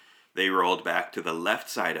necked. They rolled back to the left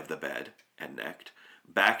side of the bed and necked.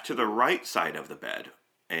 Back to the right side of the bed,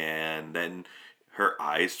 and then her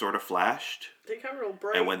eyes sort of flashed. They got real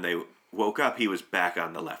bright. And when they woke up, he was back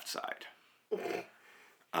on the left side.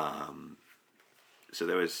 So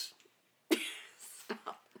there was.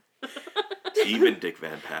 Even Dick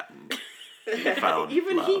Van Patten found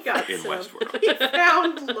Even love he got in some. Westworld. He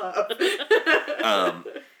found love.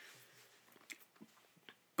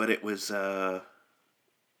 but it was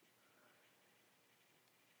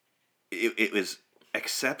it was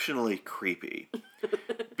exceptionally creepy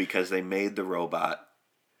because they made the robot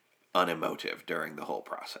unemotive during the whole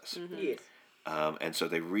process. Yes. And so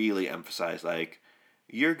they really emphasize, like,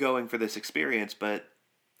 you're going for this experience, but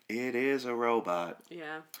it is a robot.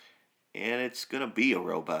 Yeah. And it's going to be a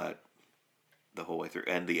robot the whole way through.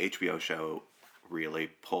 And the HBO show really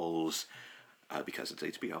pulls, because it's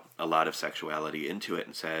HBO, a lot of sexuality into it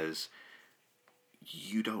and says,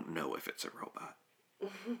 you don't know if it's a robot.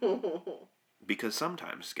 Because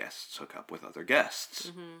sometimes guests hook up with other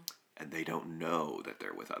guests. And they don't know that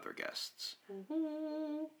they're with other guests.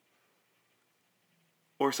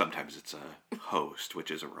 Or sometimes it's a host, which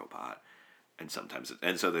is a robot. And sometimes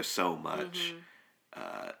and so there's so much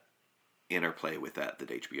interplay with that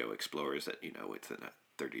HBO explores that, within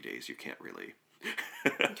 30 days you can't really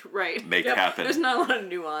Right. make happen. There's not a lot of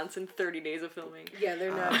nuance in 30 days of filming. Yeah,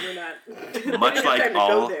 they're not. They're not. Much Time like to go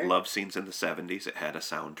all there. love scenes in the 70s, it had a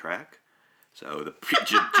soundtrack. So the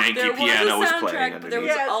janky There was piano a was playing soundtrack, but there underneath.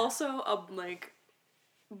 was Yes. also a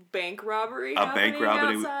bank robbery A bank happening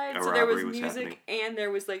robbery- outside. a So there was robbery was music happening. and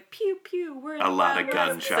there was like pew pew. We're in A the lot of Wild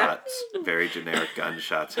West. gunshots, very generic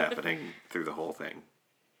gunshots happening through the whole thing.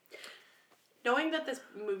 Knowing that this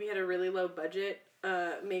movie had a really low budget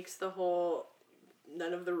makes the whole.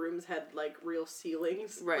 None of the rooms had like real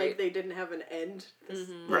ceilings. Right. Like they didn't have an end.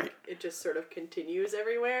 Right. It just sort of continues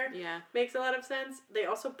everywhere. Yeah. Makes a lot of sense. They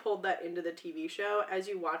also pulled that into the TV show. As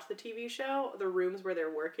you watch the TV show, the rooms where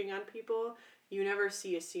they're working on people, you never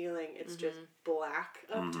see a ceiling. It's just black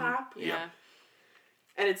up top. Yeah.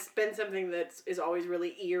 And it's been something that is always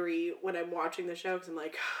really eerie when I'm watching the show because I'm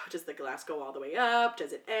like, does the glass go all the way up?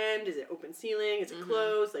 Does it end? Is it open ceiling? Is it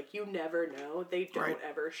closed? Like, you never know. They don't Right.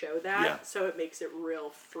 ever show that. Yeah. So it makes it real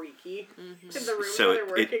freaky in the room So where they're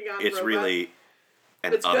working on it's robots. really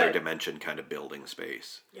an It's other good. dimension kind of building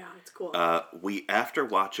space. Yeah, it's cool. We, after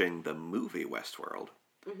watching the movie Westworld,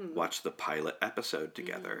 watched the pilot episode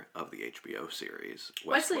together of the HBO series Westworld.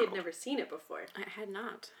 Wesley had never seen it before. I had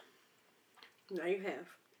not. Now you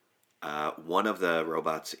have. One of the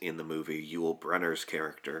robots in the movie, Yul Brynner's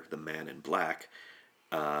character, the Man in Black,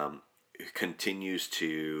 continues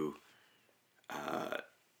to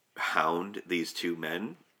hound these two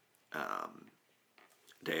men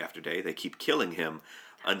day after day. They keep killing him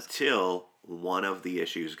until one of the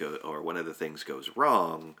issues one of the things goes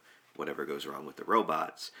wrong, whatever goes wrong with the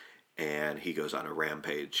robots, and he goes on a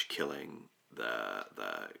rampage, killing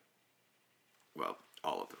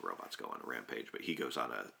all of the robots go on a rampage, but he goes on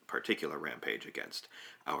a particular rampage against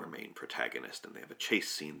our main protagonist, and they have a chase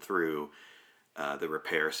scene through the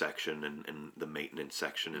repair section and the maintenance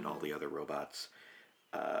section and all the other robots.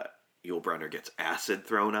 Yul Brynner gets acid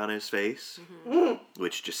thrown on his face,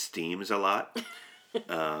 which just steams a lot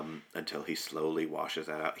until he slowly washes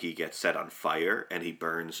that out. He gets set on fire, and he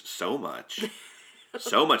burns so much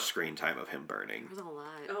screen time of him burning. It was a lot.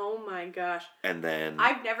 Oh my gosh. And then...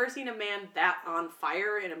 I've never seen a man that on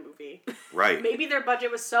fire in a movie. Right. Maybe their budget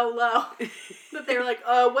was so low that they were like,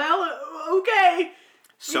 okay.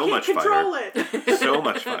 So we much can't control fire. it. So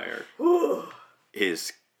much fire.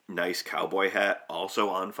 His nice cowboy hat also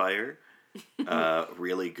on fire.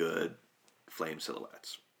 Really good flame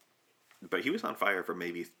silhouettes. But he was on fire for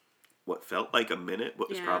maybe what felt like a minute, what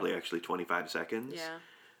was Yeah. probably actually 25 seconds Yeah.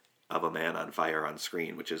 of a man on fire on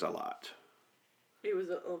screen, which is a lot. It was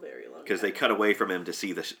a very long Because time. they cut away from him to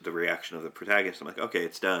see the reaction of the protagonist. I'm like, okay,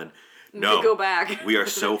 it's done. They No, go back. we are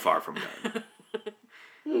so far from done.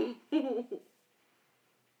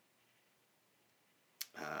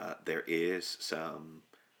 There is some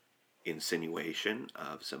insinuation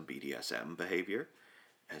of some BDSM behavior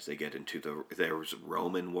as they get into there's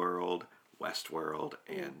Roman world, Westworld,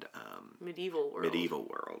 and Medieval world. medieval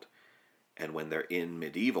world. And when they're in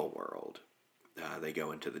medieval world, they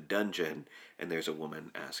go into the dungeon, and there's a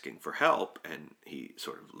woman asking for help, and he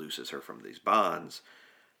sort of looses her from these bonds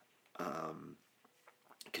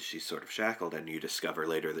because she's sort of shackled, and you discover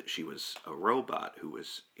later that she was a robot who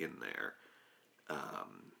was in there.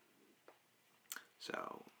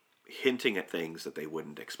 So, hinting at things that they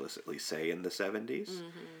wouldn't explicitly say in the 70s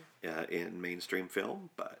in mainstream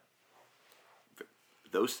film, but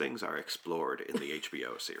those things are explored in the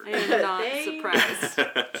HBO series. I am not They- surprised.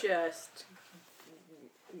 Just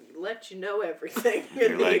let you know everything.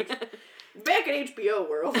 You're like, Back in HBO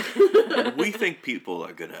world. we think people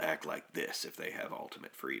are going to act like this if they have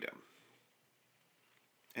ultimate freedom.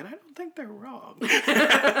 And I don't think they're wrong.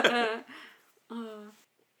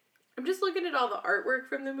 I'm just looking at all the artwork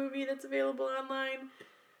from the movie that's available online,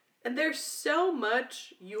 and there's so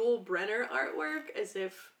much Yul Brynner artwork as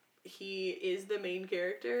if he is the main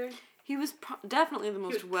character. He was definitely the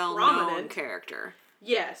most was well-known prominent. character.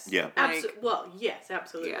 Yes. Yeah. Like- Well, yes,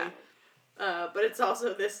 absolutely. Yeah. But it's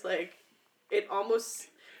also this, like, it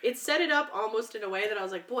set it up almost in a way that I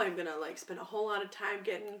was like, boy, I'm gonna, like, spend a whole lot of time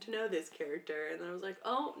getting to know this character. And then I was like,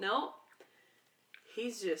 oh, no.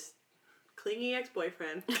 He's just clingy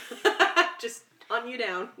ex-boyfriend. Just on you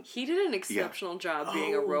down. He did an exceptional job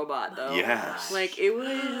being a Oh robot, though. Yes. Like, it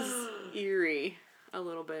was eerie a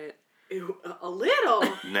little bit. Ew, a little.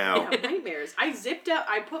 Now, I have nightmares. I zipped up.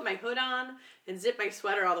 I put my hood on and zipped my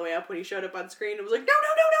sweater all the way up when he showed up on screen. It was like, no,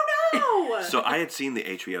 no, no, no, no. so I had seen the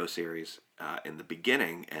HBO series in the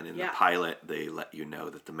beginning, and in the Yeah. pilot, they let you know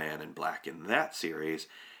that the man in black in that series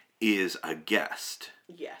is a guest,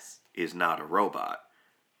 Yes. is not a robot.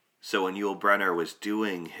 So when Yul Brynner was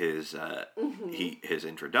doing his his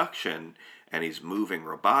introduction, and he's moving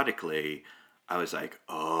robotically, I was like,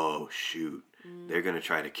 oh shoot, they're gonna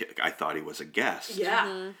try to kill. I thought he was a guest. Yeah.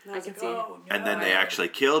 Mm-hmm. I can see. Oh, no. And then they actually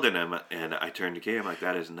killed him, and I turned to Kay. I'm like,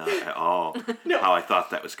 that is not at all No. how I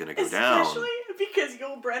thought that was going to go down. Especially because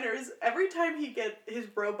Yul Brynner's, every time his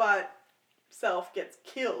robot self gets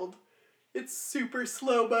killed, it's super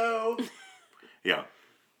slow-mo Yeah,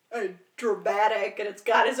 and dramatic, and it's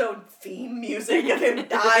got his own theme music of him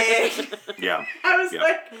dying. yeah, I was Yeah.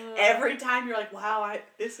 like, every time you're like, wow,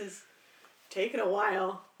 this is taking a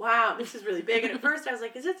while. Wow, this is really big. And at first I was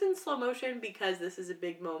like, is this in slow motion because this is a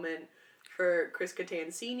big moment for Chris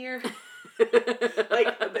Kattan Sr.?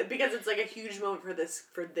 Like, because it's like a huge moment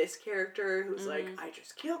for this character who's like, I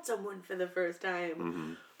just killed someone for the first time.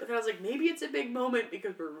 Mhm. But then I was like, maybe it's a big moment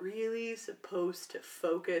because we're really supposed to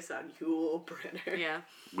focus on Yul Brynner. Yeah.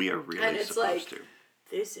 we are really And it's supposed like- to.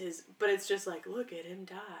 But it's just like, look at him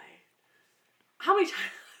die. How many times?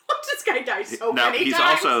 Watch this guy die so Now many he's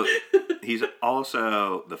times. he's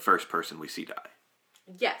also the first person we see die.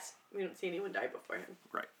 Yes, we don't see anyone die before him.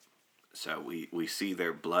 Right. So we see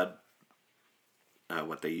their blood,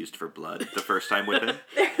 what they used for blood the first time with him,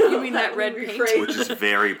 You mean that red paint? rephrase. which is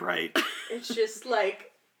very bright. It's just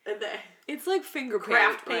like the It's like finger paint.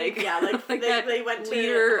 craft paint. Like, Yeah, like, that they went to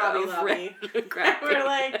liter Hobby of Lobby. red craft We're paint.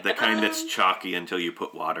 like The kind that's chalky until you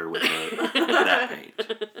put water with that paint.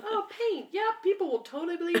 oh, paint. Yeah, people will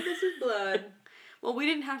totally believe this is blood. Well, we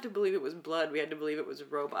didn't have to believe it was blood. We had to believe it was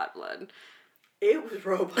robot blood. It was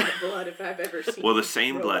robot blood if I've ever seen. Well, the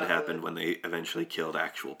same blood robot happened when they eventually killed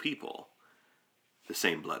actual people. The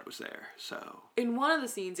same blood was there, so... In one of the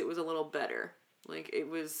scenes, it was a little better. Like, it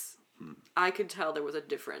was... I could tell there was a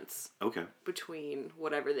difference Okay. between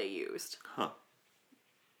whatever they used. Huh.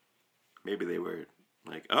 Maybe they were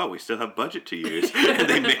like, oh, we still have budget to use. And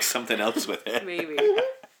they mixed something else with it. Maybe.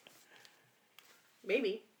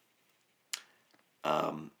 Maybe.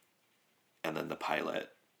 And then the pilot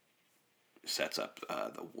sets up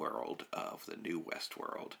the world of the new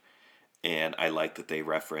Westworld. And I like that they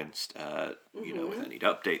referenced, you know, with any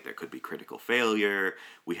update, there could be critical failure.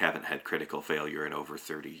 We haven't had critical failure in over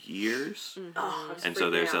 30 years. Oh, I was And so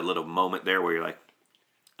freaking there's a out. little moment there where you're like,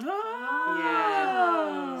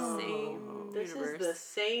 Yeah. Same This universe. is the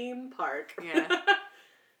same park. Yeah.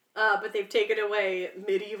 But they've taken away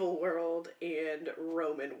medieval world and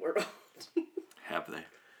Roman world. have they?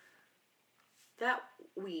 That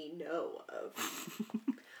we know of.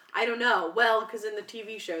 I don't know. Well, because in the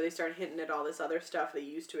TV show, they started hinting at all this other stuff that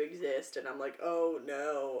used to exist, and I'm like, oh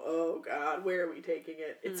no, oh god, where are we taking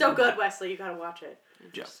it? It's so good, Wesley. You gotta watch it.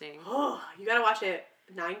 Interesting. Oh, you gotta watch it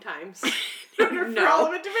 9 times in order for No. all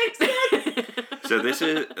of it to make sense. So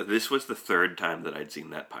this was the third time that I'd seen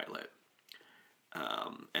that pilot,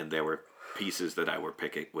 and there were pieces that I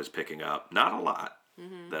was picking up. Not a lot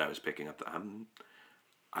that I was picking up.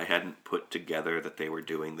 I hadn't put together that they were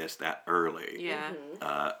doing this that early, Yeah.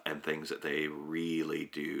 and things that they really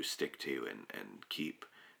do stick to and keep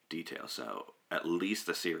detail. So at least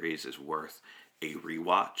the series is worth a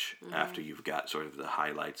rewatch after you've got sort of the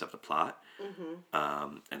highlights of the plot,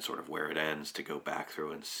 and sort of where it ends, to go back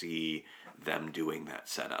through and see them doing that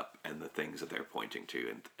setup and the things that they're pointing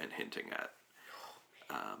to and hinting at.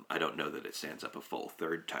 I don't know that it stands up a full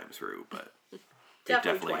third time through, but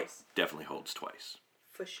Definitely twice. definitely holds twice.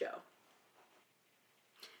 For sure.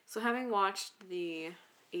 So having watched the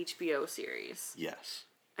HBO series, Yes.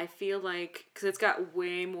 I feel like, because it's got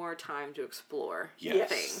way more time to explore Yes.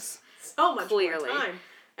 things. So much Clearly. more time.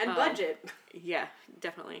 And budget. Yeah,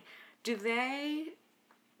 definitely. Do they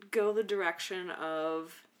go the direction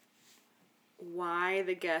of why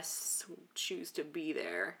the guests choose to be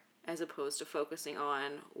there as opposed to focusing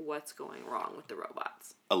on what's going wrong with the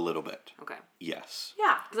robots? A little bit. Okay. Yes.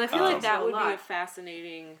 Yeah. Because I feel like that So would a be a lot.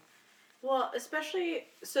 fascinating Well, especially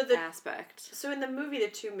aspect. So in the movie, the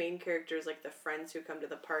two main characters, like the friends who come to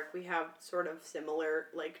the park, we have sort of similar,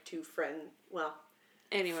 like,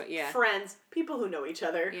 Anyway, yeah. friends, people who know each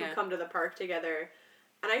other, Yeah. who come to the park together.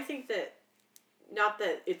 And I think that, not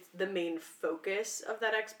that it's the main focus of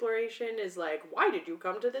that exploration is, like, why did you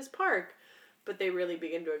come to this park? But they really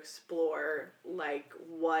begin to explore, like,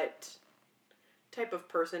 what type of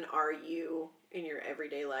person are you in your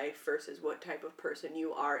everyday life versus what type of person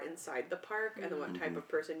you are inside the park, and then what type of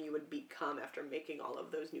person you would become after making all of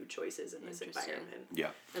those new choices in this Interesting. environment.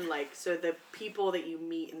 Yeah. And, like, so the people that you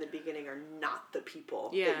meet in the beginning are not the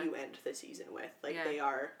people Yeah. that you end the season with. Like, Yeah. they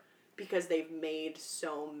are, because they've made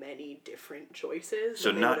so many different choices. So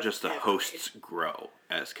than they not would've just the ever hosts made. grow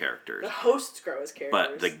as characters, The hosts grow as characters.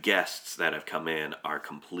 but the guests that have come in are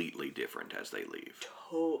completely different as they leave.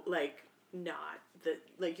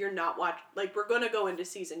 You're not we're gonna go into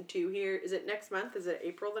season 2 here. Is it next month? Is it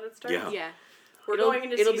April that it starts? Yeah. Yeah. We're going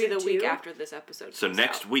into It'll be season the week 2. after this episode. So comes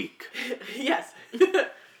next out. week, Yes.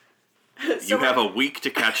 you have a week to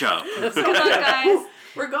catch up. Come on, guys.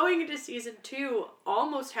 We're going into season 2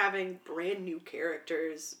 almost having brand new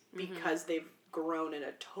characters because they've grown in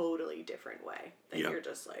a totally different way. That Yep. you're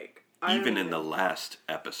just like, I don't Even in even- the last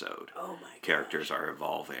episode, Oh my gosh. characters are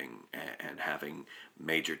evolving and having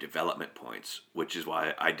major development points, which is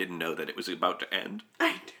why I didn't know that it was about to end.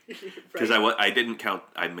 Because I didn't count.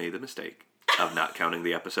 I made the mistake of not counting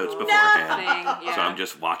the episodes beforehand. Thing, yeah. So I'm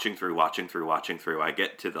just watching through. I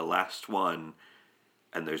get to the last one,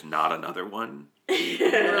 and there's not another one.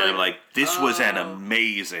 And I'm like, this was an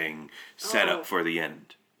amazing setup for the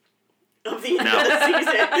end. of the end Now- of the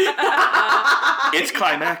season. It's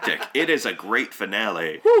climactic. It is a great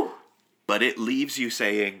finale. But it leaves you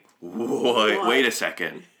saying, wait a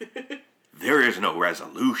second. There is no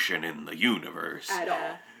resolution in the universe. At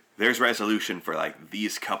all. There's resolution for like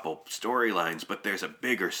these couple storylines, but there's a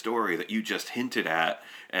bigger story that you just hinted at,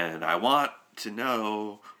 and I want to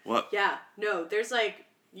know what. Yeah, no, there's like,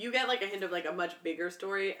 you get like a hint of like a much bigger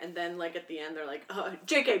story, and then like at the end they're like,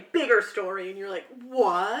 JK, bigger story, and you're like,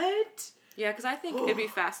 what? Yeah, because I think it'd be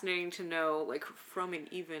fascinating to know, like, from an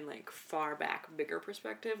even, like, far back, bigger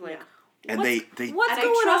perspective, like, Yeah. And what's, they what's And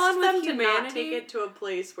going I trust on them with to humanity? not take it to a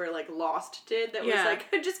place where like Lost did, that Yeah. was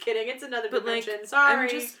like, just kidding, it's another But like, dimension,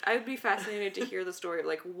 sorry. I'd be fascinated to hear the story of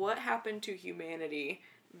like what happened to humanity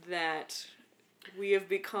that we have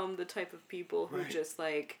become the type of people who Right. just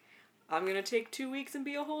like, I'm gonna take 2 weeks and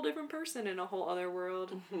be a whole different person in a whole other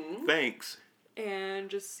world Thanks.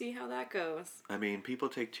 and just see how that goes. I mean, people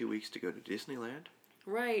take 2 weeks to go to Disneyland.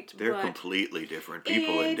 Right, They're but completely different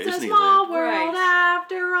people in it's a Disneyland. small world Right.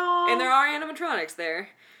 after all. and there are animatronics there,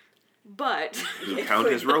 but Who count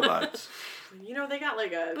as robots. You know, they got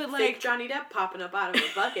like a But, fake like- Johnny Depp popping up out of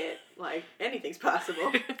a bucket. Like, anything's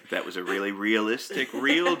possible. That was a really realistic,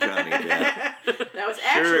 real Johnny Depp. That was Sure,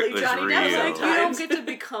 actually it was Johnny real. Depp like you don't sometimes. get to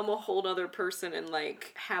become a whole other person and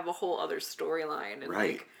like have a whole other storyline and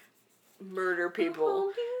Right. like murder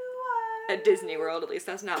people You at Disney World. At least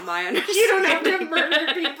that's not my You don't have understanding. to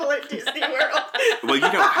murder people at Disney World. Well, you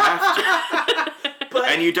don't have to. But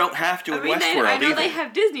And you don't have to in I mean, Westworld I know either. they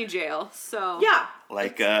have Disney jail, so yeah,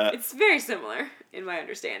 like, it's very similar in my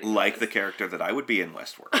understanding. like the character that I would be in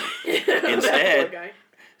Westworld. that poor Instead, guy.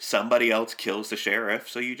 somebody else kills the sheriff,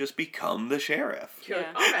 so you just become the sheriff. You're like,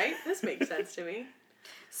 Yeah. all right, this makes sense to me.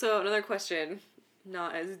 So another question,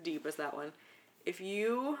 not as deep as that one. If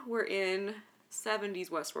you were in 70s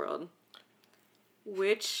Westworld,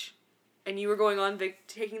 and you were going on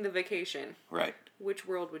taking the vacation, Right. which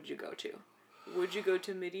world would you go to? Would you go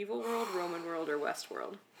to medieval world, Roman world, or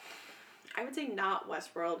Westworld? I would say not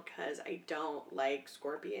Westworld because I don't like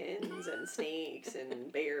scorpions and snakes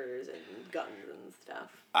and bears and guns and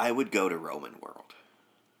stuff. I would go to Roman world.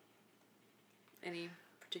 Any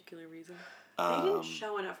particular reason? They didn't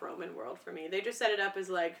show enough Roman world for me. They just set it up as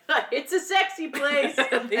like, it's a sexy place, They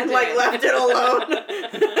and did. like left it alone.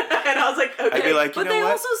 And I was like, okay. I'd be like, you But know they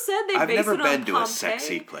what? also said they I've based never it on been to a Pompeii.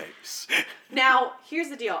 sexy place. Now, here's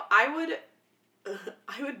the deal. I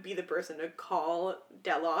would be the person to call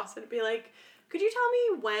Delos and be like, could you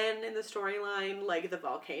tell me when in the storyline, like, the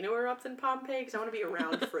volcano erupts in Pompeii? Because I want to be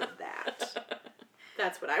around for that.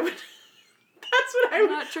 That's what I would... That's what I I'm would...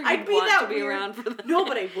 not sure I'd you'd be want that to be weird- around for that. No,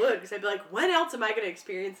 but I would, because I'd be like, when else am I going to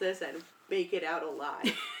experience this and make it out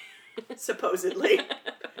alive? Supposedly.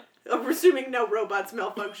 I'm assuming no robots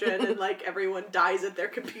malfunction and, like, everyone dies at their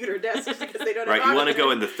computer desks because they don't Right, have you want to oxygen.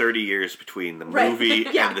 go in the 30 years between the Right. movie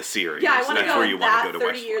Yeah. and the series. Yeah, I want to That's go where you in want that to go to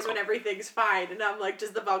 30 years Westworld. when everything's fine. And I'm like,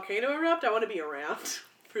 does the volcano erupt? I want to be around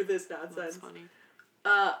for this That's nonsense. funny.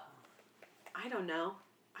 I don't know.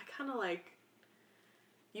 I kind of like...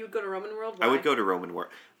 You would go to Roman World? I would Why? go to Roman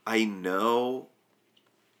World. I know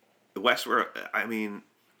Westworld. I mean,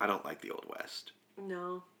 I don't like the Old West.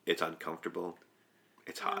 No. It's uncomfortable.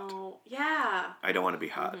 It's hot. No. Yeah. I don't want to be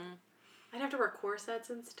hot. Mm-hmm. I'd have to wear corsets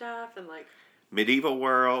and stuff and like. Medieval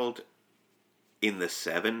world in the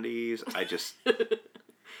 70s,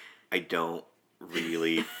 I don't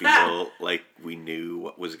really feel like we knew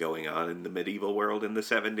what was going on in the medieval world in the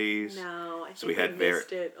 70s. No, I think So we had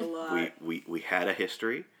missed it a lot. We had a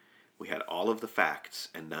history. We had all of the facts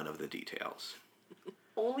and none of the details.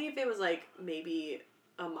 Only if it was like maybe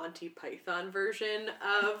a Monty Python version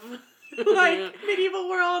of like medieval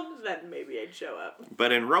world, then maybe I'd show up.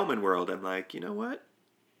 But in Roman world, I'm like, you know what?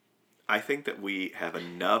 I think that we have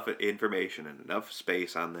enough information and enough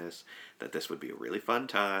space on this that this would be a really fun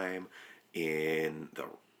time.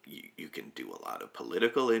 You can do a lot of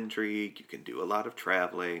political intrigue. You can do a lot of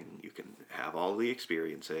traveling. You can have all the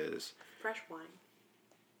experiences. Fresh wine.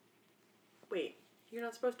 Wait, you're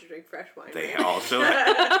not supposed to drink fresh wine. They right? also,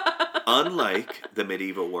 unlike the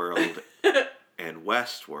medieval world and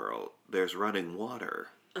West world, there's running water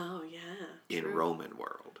Oh yeah. in true. Roman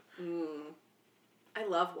world. I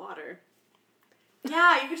love water.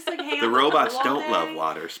 Yeah, you could just like hang out. The in robots pool all don't day. love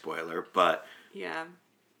water, spoiler, but Yeah.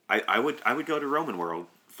 I would go to Roman world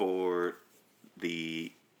for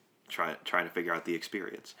the trying to figure out the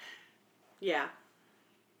experience. Yeah,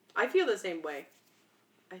 I feel the same way.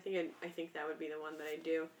 I think that would be the one that I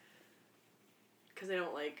do. Because I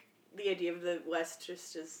don't like the idea of the West.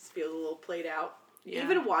 Just feels a little played out. Yeah.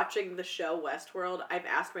 Even watching the show Westworld, I've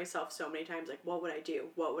asked myself so many times, like, what would I do?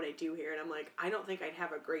 What would I do here? And I'm like, I don't think I'd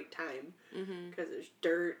have a great time. Because there's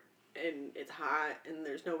dirt, and it's hot, and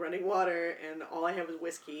there's no running water, and all I have is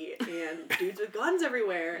whiskey, and dudes with guns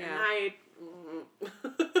everywhere. Yeah. And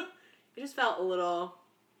it just felt a little...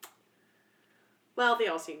 Well, they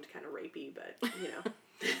all seemed kind of rapey, but, you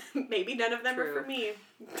know, maybe none of them are True. for me.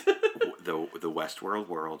 The Westworld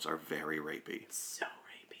worlds are very rapey. So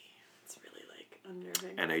rapey. It's really, like,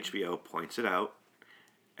 unnerving. And HBO points it out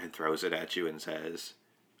and throws it at you and says,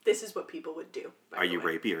 This is what people would do. by are the you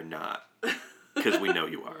way. rapey or not? Because we know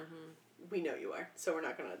you are. We know you are, so we're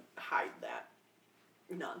not going to hide that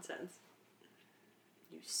nonsense.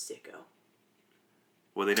 You sicko.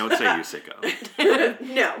 Well, they don't say you sicko.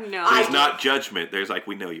 No. No. I There's not judgment. There's like,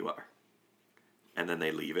 we know you are. And then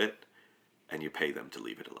they leave it, and you pay them to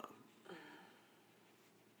leave it alone.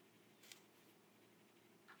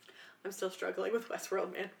 I'm still struggling with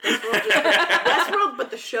Westworld, man. Westworld, but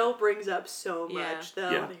the show brings up so much, Yeah. though,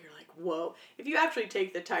 Yeah. that you're like, whoa. If you actually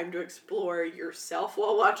take the time to explore yourself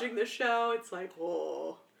while watching the show, it's like,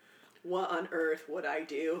 whoa, what on earth would I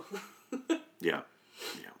do? Yeah.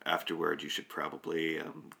 Afterward, you should probably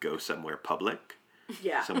go somewhere public,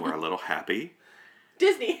 Yeah. somewhere a little happy.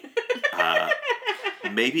 Disney.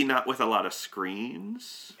 Maybe not with a lot of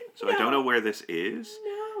screens. So I don't know where this is.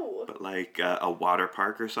 No. But like a water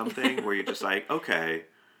park or something where you're just like, okay,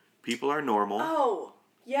 people are normal. Oh,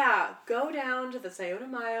 yeah. Go down to the Sayona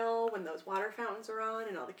Mile when those water fountains are on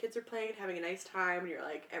and all the kids are playing and having a nice time and you're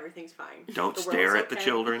like, everything's fine. Don't The stare world's at the okay.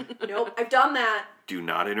 children. Nope, I've done that. Do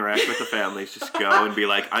not interact with the families. Just go and be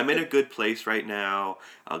like, I'm in a good place right now.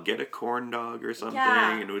 I'll get a corn dog or something,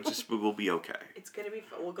 Yeah. and we'll be okay. It's gonna be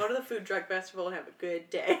fun. We'll go to the food truck festival and have a good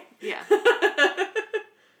day. Yeah.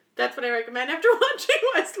 That's what I recommend after watching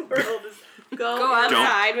Westworld is go Go and-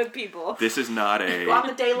 outside with people. This is not a Go out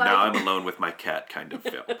in the daylight. now I'm alone with my cat kind of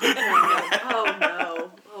film. Oh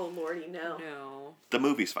no. Oh lordy no. No. The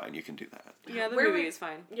movie's fine. You can do that. Yeah, the Where movie would- is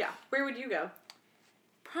fine. Yeah. Where would you go?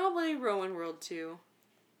 Probably Rowan World too.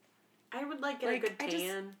 I would like get a good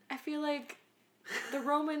tan. I feel like the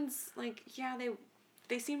Romans, like, yeah,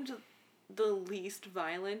 they seemed the least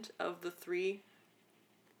violent of the three,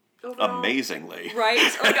 Overall. Amazingly.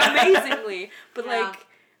 right? Like, amazingly. But, Yeah. like,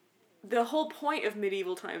 the whole point of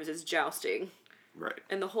medieval times is jousting. Right.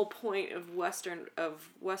 And the whole point of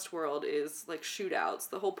Westworld is, like, shootouts.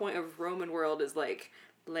 The whole point of Roman world is, like,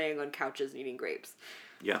 laying on couches and eating grapes.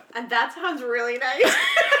 Yeah. And that sounds really nice.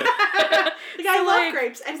 Like, I So, love like,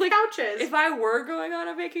 grapes and like, couches. If I were going on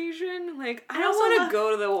a vacation, like, I I don't also want love- to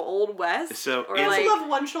go to the Old West. So, or, I also like, love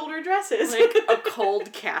one-shoulder dresses. like a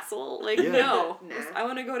cold castle. Like, Yeah. no. Nah. I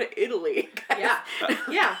want to go to Italy. Yeah.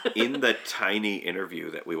 Yeah. In the tiny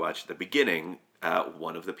interview that we watched at the beginning,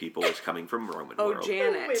 one of the people was coming from Roman Oh, world.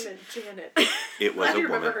 Janet. Wait a minute, Janet. It was Glad a you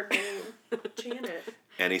remember woman. her name. Janet.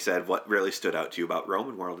 And he said, what really stood out to you about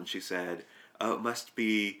Roman world? And she said, oh, it must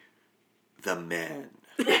be the men.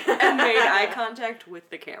 And made eye contact with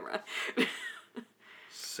the camera.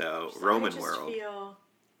 So, I Roman just world. feel...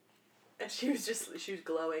 And she was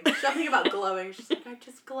glowing. Something about glowing. She's like, I'm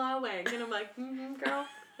just glowing. And I'm like, girl,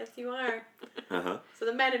 Yes, you are. Uh-huh. So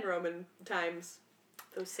the men in Roman times,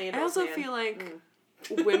 those sandals. I also man. feel like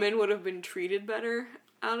women would have been treated better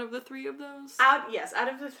out of the three of those. out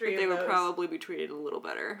of the three They of would those, probably be treated a little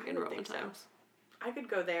better in would Roman think so. times. I could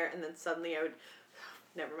go there, and then suddenly I would.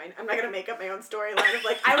 Never mind. I'm not gonna make up my own storyline of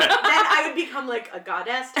like I would become like a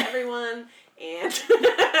goddess to everyone, and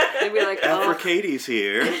They'd be like, Aphrodite's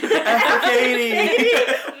here. Aphrodite!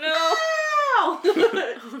 no. Wow!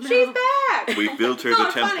 She's back. We built her It's the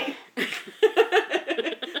not temple. funny.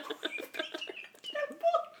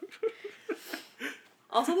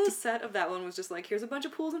 Also, the set of that one was just like, here's a bunch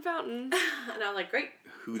of pools and fountains. And I'm like, great.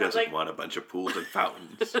 Who Sounds doesn't like- want a bunch of pools and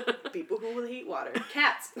fountains? People who will heat water.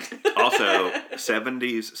 Cats. Also,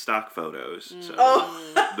 70s stock photos. So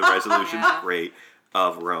Oh. the resolution's Yeah. great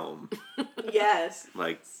of Rome. Yes.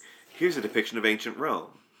 Like, here's a depiction of ancient Rome.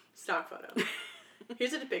 Stock photo.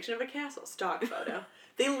 Here's a depiction of a castle. Stock photo.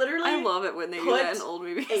 They literally I love it when they do put that in old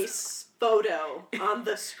movies. a photo on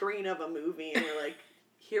the screen of a movie, and you're like,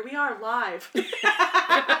 here we are live.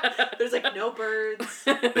 There's like no birds,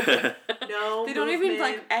 no. They don't even movement.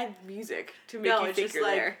 like add music to make No, you it's think just you're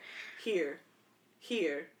like there.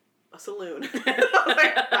 here, a saloon. I was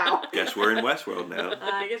like, wow. Guess we're in Westworld now.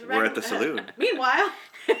 I guess We're at the saloon. Meanwhile,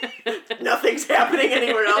 nothing's happening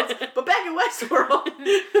anywhere else. But back in Westworld,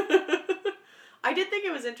 I did think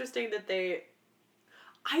it was interesting that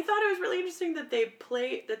I thought it was really interesting that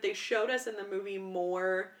they showed us in the movie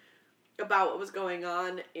more about what was going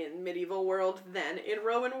on in medieval world than in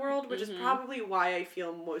Roman world, which is probably why I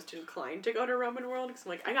feel most inclined to go to Roman world, because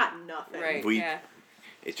I'm like, I got nothing. Right, We- yeah.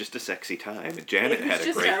 It's just a sexy time. And Janet It was had a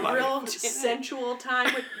just great a life. real sensual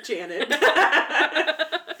time with Janet.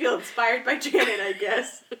 Feel inspired by Janet, I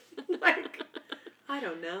guess. Like, I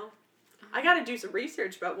don't know. I gotta do some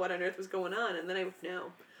research about what on earth was going on, and then I would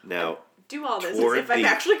know. Now, Do all this as Toward if I'm the-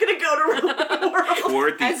 actually gonna go to Roman world.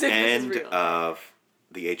 toward the As if this is end real. of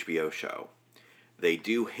the HBO show, they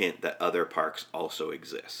do hint that other parks also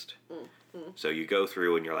exist. So you go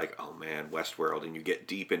through and you're like, oh man, Westworld, and you get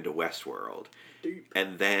deep into Westworld. Deep.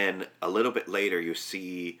 And then a little bit later, you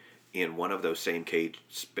see in one of those same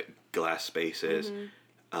glass spaces,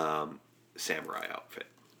 samurai outfit.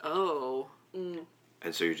 Oh,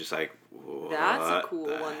 And so you're just like, what that's a cool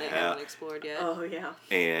the one they hell? haven't explored yet. Oh yeah.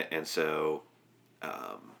 And so,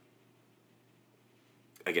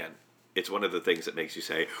 again, it's one of the things that makes you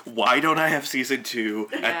say, why don't I have season 2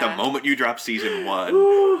 at the Yeah. moment you drop season 1?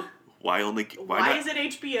 Why Why not, is it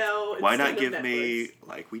HBO? why not instead of give me, Netflix?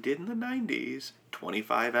 like we did in the 90s,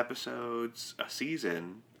 25 episodes a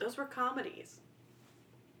season? Those were comedies.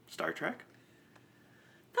 Star Trek?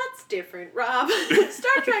 That's different, Rob.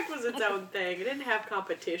 Star Trek was its own thing. It didn't have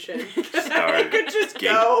competition. I could just Gate.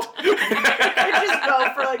 go. I could just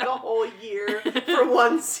go for like a whole year for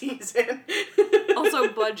one season. Also,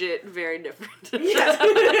 budget, very different. Yes.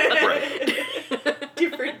 Right.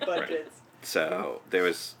 Different budgets. So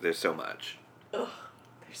there's so much Ugh,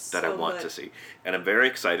 there's that I so want much. to see. And I'm very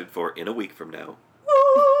excited for in a week from now,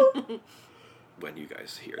 Woo! when you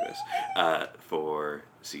guys hear this, for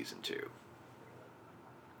season 2.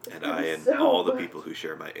 And I and so all the much. people who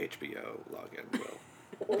share my HBO login will.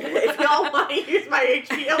 If y'all want to use my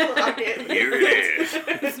HBO login, Here it is.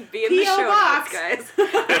 Just be in the P.O. show box. notes,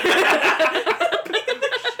 guys.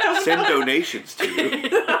 Send donations to you.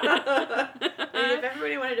 I mean, if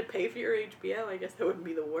everybody wanted to pay for your HBO, I guess that wouldn't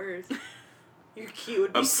be the worst. Your queue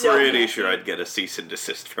would be I'm so pretty messy. sure I'd get a cease and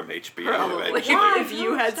desist from HBO Probably. eventually. Why? If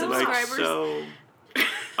you had Like, Like, subscribers. so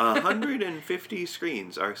 150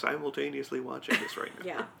 screens are simultaneously watching this right now.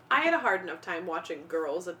 Yeah. I had a hard enough time watching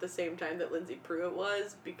Girls at the same time that Lindsay Pruitt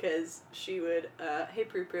was, because she would, hey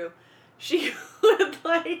Prue, she would,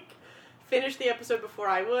 like, finish the episode before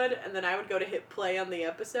I would, and then I would go to hit play on the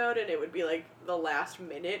episode, and it would be, like, the last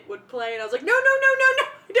minute would play, and I was like, no, I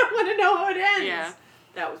don't want to know how it ends. Yeah.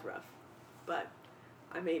 That was rough. But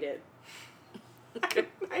I made it. Good.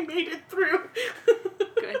 I made it through.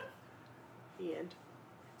 Good. The end.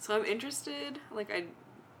 So I'm interested,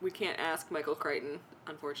 we can't ask Michael Crichton,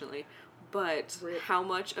 unfortunately, but Rip. how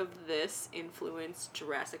much of this influenced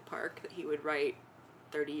Jurassic Park that he would write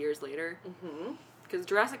 30 years later? Mm-hmm. Because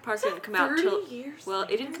Jurassic Park didn't come out 30 till... years Well,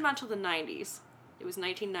 later? it didn't come out till the 90s. It was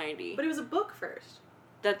 1990. But it was a book first.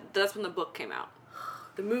 That's when the book came out.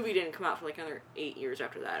 The movie didn't come out for like another 8 years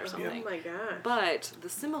after that or something. Oh my gosh. But the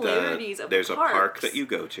similarities of There's the a parks... park that you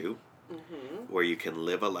go to Mm-hmm. where you can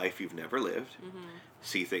live a life you've never lived,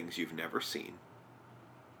 see things you've never seen.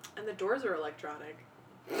 And the doors are electronic.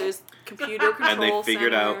 There's computer control And they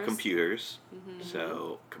figured out centers. computers,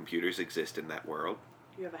 so computers exist in that world.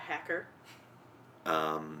 You have a hacker.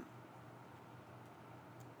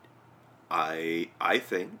 I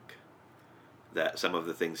think that some of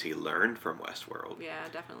the things he learned from Westworld, Yeah,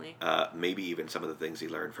 definitely. maybe even some of the things he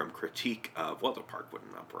learned from critique of, well, the park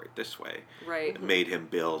wouldn't operate this way, Right. made him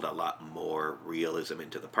build a lot more realism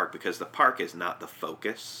into the park, because the park is not the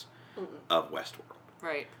focus of Westworld.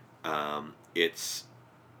 Right. It's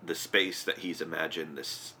the space that he's imagined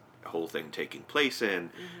this whole thing taking place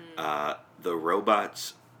in. The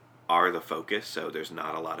robots are the focus, so there's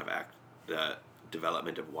not a lot of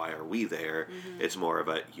development of why are we there. It's more of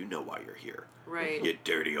a, you know why you're here. Right. You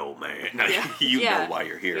dirty old man. Yeah. You Yeah. know why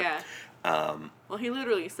you're here. Yeah. Well, he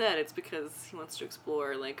literally said it's because he wants to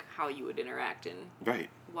explore like how you would interact in Right.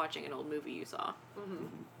 watching an old movie you saw.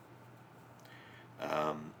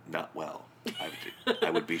 Not well. I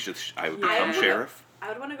would become Yeah. sheriff. I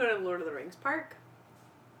would want to go to Lord of the Rings park.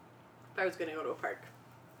 If I was going to go to a park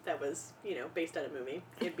that was, based on a movie,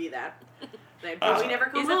 it'd be that. And I'd probably never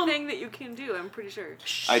come It's home. a thing that you can do, I'm pretty sure.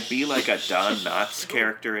 I'd be like a Don Knotts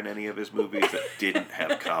character in any of his movies that didn't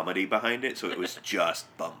have comedy behind it, so it was just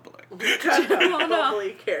bumbling.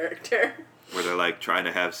 Bubbly character. Where they're like trying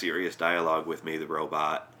to have serious dialogue with me, the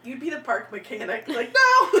robot. You'd be the park mechanic. Like,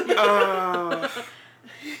 no!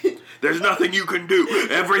 There's nothing you can do.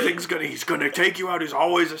 He's gonna take you out. He's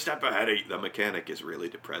always a step ahead of you. The mechanic is really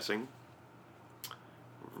depressing.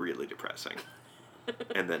 Really depressing.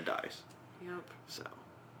 And then dies. Yep. So,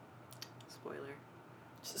 Spoiler.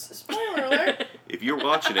 Spoiler alert. if you're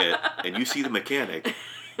watching it and you see the mechanic,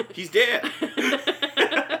 he's dead.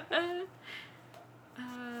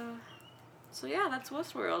 So yeah, that's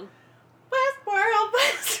Westworld. Westworld.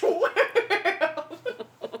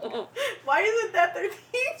 Why isn't that their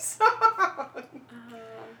theme song?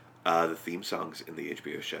 The theme songs in the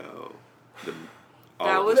HBO show.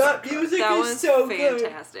 That was That music that is was so good.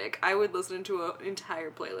 fantastic. I would listen to an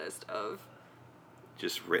entire playlist of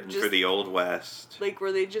just written just- for the Old West. like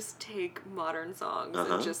where they just take modern songs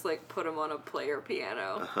Uh-huh. and just like put them on a player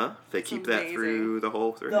piano. They It's keep that through the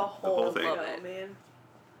whole thing. The whole thing. show, Love it. man.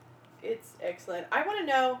 It's excellent. I want to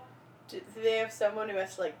know, do they have someone who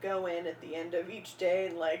has to like go in at the end of each day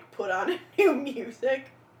and like put on new music?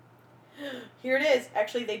 Here it is.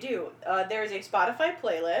 Actually, they do. There is a Spotify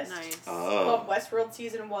playlist Nice. called Westworld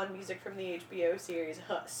Season 1 Music from the HBO series.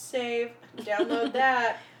 Save, download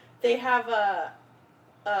that. They have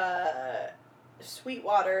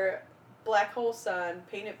Sweetwater, Black Hole Sun,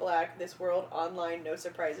 Paint It Black, This World, Online, No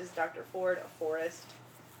Surprises, Dr. Ford, A Forest,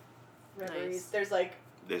 Reveries. Nice. There's like,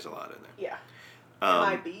 There's a lot in there. yeah.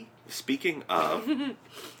 Um, MIB. Speaking of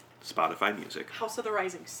Spotify music, House of the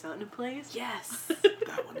Rising Sun plays. Yes.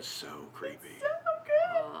 that one's so creepy. So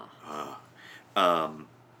good.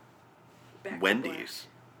 Back to Wendy's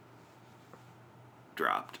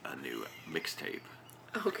dropped a new mixtape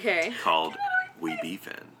Okay. called We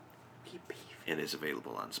Beefin', Black. Beef. and is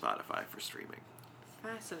available on Spotify for streaming.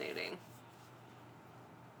 Fascinating.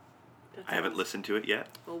 I haven't listened to it yet.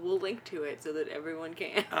 Well, we'll link to it so that everyone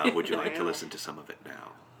can. Would you like to Wow. listen to some of it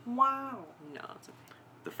now? Wow. No, it's okay.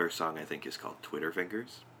 The first song I think is called Twitter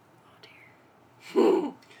Fingers.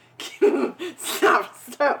 Oh dear.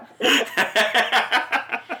 Stop.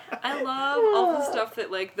 I love all the stuff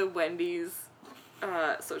that like the Wendy's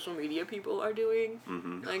social media people are doing.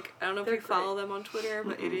 Mm-hmm. Like I don't know if They're you follow them on Twitter,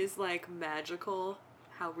 but it is like magical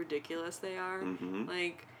how ridiculous they are. Mm-hmm.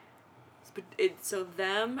 Like so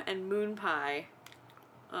them and Moon Pie,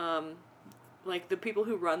 like the people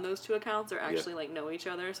who run those two accounts are actually like know each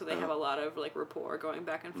other, so they have a lot of like rapport going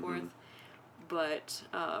back and forth. But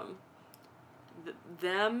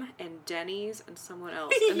them and Denny's and someone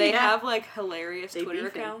else, and they Yeah. have like hilarious They Twitter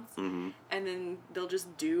beefing. accounts, Mm-hmm. and then they'll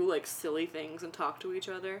just do like silly things and talk to each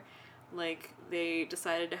other. Like they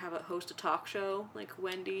decided to host a talk show, like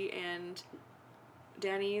Wendy and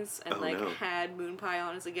Denny's, and Oh, like no. had Moon Pie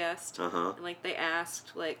on as a guest. Uh-huh. And like they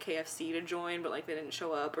asked like KFC to join, but like they didn't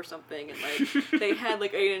show up or something, and like they had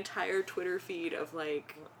like an entire Twitter feed of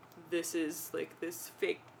like this is like this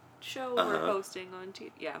fake show we're Uh-huh. posting on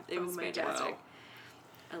TV. Yeah, it was my God. fantastic. Wow.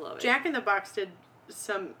 I love it. Jack in the Box did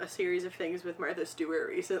a series of things with Martha Stewart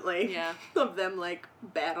recently. Yeah. Of them like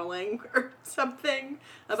battling or something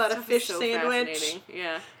about a Stuff is fish so sandwich. fascinating.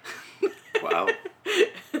 Yeah. Wow.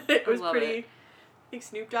 It was love pretty. it. I think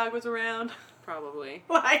Snoop Dogg was around. Probably.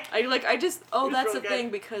 Like, I just It was that's real the good. thing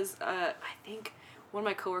because I think one of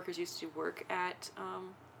my coworkers used to work at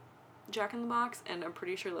Jack in the Box, and I'm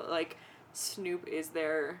pretty sure that like Snoop is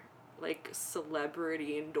their like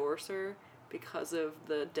celebrity endorser because of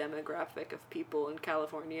the demographic of people in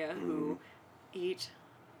California who eat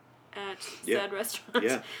at Yeah. said restaurants.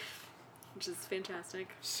 Yeah. Which is fantastic.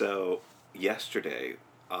 So yesterday,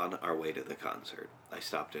 on our way to the concert, I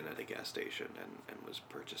stopped in at a gas station and was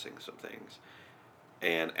purchasing some things.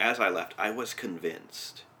 And as I left, I was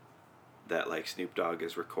convinced that like Snoop Dogg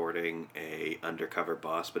is recording a undercover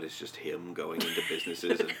boss, but it's just him going into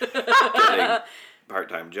businesses and getting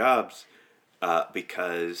part-time jobs,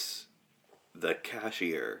 because the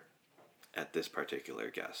cashier at this particular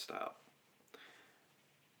gas stop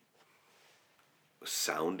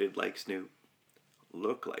sounded like Snoop,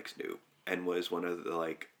 looked like Snoop, and was one of the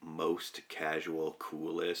like most casual,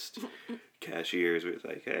 coolest cashiers. Where it's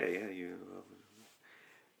like, hey, yeah, you.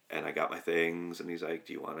 And I got my things, and he's like,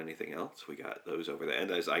 do you want anything else? We got those over there.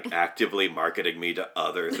 And I was like actively marketing me to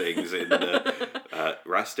other things in the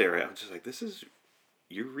rest area. I'm just like,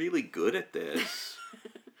 you're really good at this.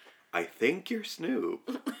 I think you're Snoop.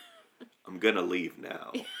 I'm going to leave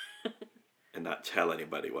now and not tell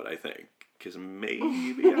anybody what I think. Because maybe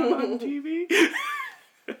I'm on TV.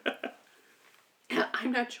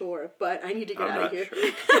 I'm not sure, but I need to get I'm out of not here.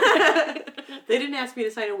 sure. They didn't ask me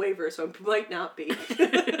to sign a waiver, so it might not be.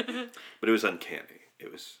 But it was uncanny.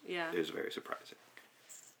 It was very surprising.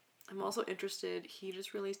 I'm also interested. He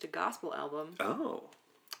just released a gospel album. Oh,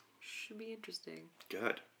 Should be interesting.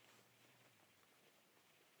 good.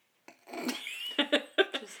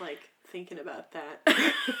 Just like thinking about that.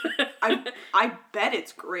 I bet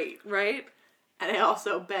it's great. Right? And I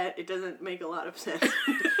also bet it doesn't make a lot of sense.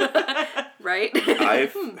 Right?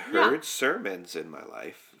 I've heard sermons in my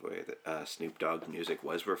life where Snoop Dogg music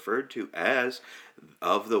was referred to as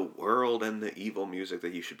of the world and the evil music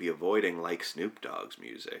that you should be avoiding, like Snoop Dogg's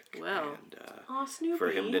music. Wow. And Aw, Snoopy. for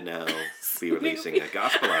him to now be releasing a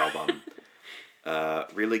gospel album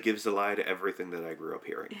really gives the lie to everything that I grew up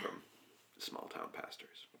hearing from small town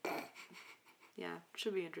pastors. Yeah,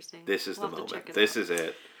 should be interesting. This is We'll the have to moment. check it This out. is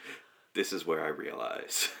it. This is where I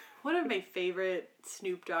realize. One of my favorite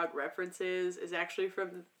Snoop Dogg references is actually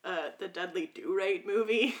from the Dudley Do-Right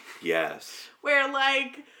movie, Yes. where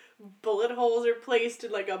like bullet holes are placed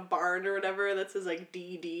in like a barn or whatever that says like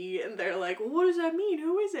DD, and they're like, well, what does that mean?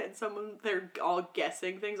 Who is it? And they're all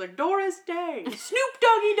guessing things like Doris Day, Snoop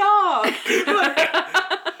Doggy Dog.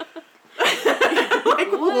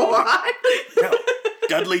 Like what? No,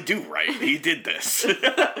 Dudley Do-Right. He did this.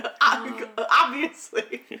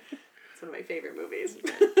 Obviously. It's one of my favorite movies.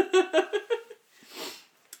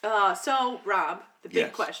 So, Rob, the big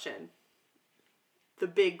Yes. question. The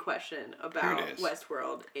big question about Here it is.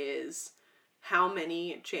 Westworld is how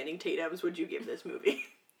many Channing Tatums would you give this movie?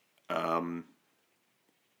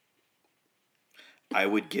 I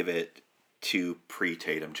would give it 2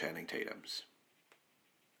 pre-Tatum Channing Tatums.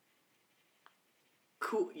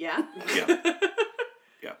 Cool. Yeah? Yeah.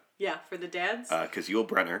 Yeah. Yeah, for the dads? Because Yul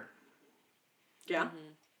Brynner Yeah.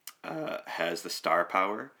 has the star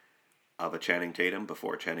power of a Channing Tatum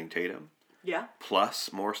before Channing Tatum, Yeah.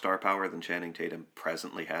 plus more star power than Channing Tatum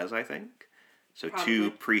presently has, I think. So Probably.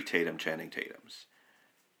 2 pre-Tatum Channing Tatums.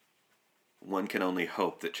 One can only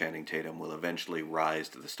hope that Channing Tatum will eventually rise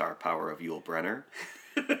to the star power of Yul Brynner.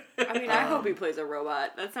 I mean, I hope he plays a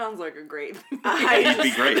robot. That sounds like a great He'd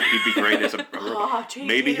be great. He'd be great as a Oh, Channing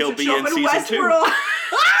maybe Tatum he'll should be show in up season 2. Westworld.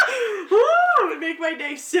 Woo! It would make my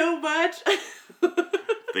day so much.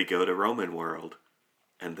 They go to Roman World,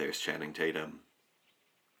 and there's Channing Tatum.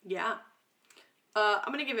 Yeah.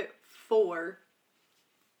 I'm gonna give it 4.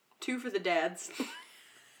 2 for the dads.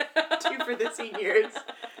 2 for the seniors.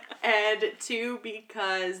 And 2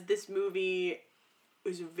 because this movie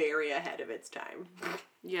was very ahead of its time.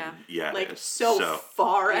 Yeah. Yeah, Like, it is. so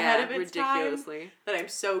far ahead Yeah, of its ridiculously. time that I'm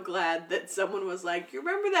so glad that someone was like, you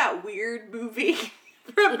remember that weird movie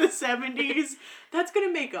from the 70s? That's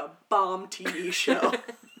gonna make a bomb TV show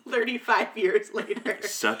 35 years later.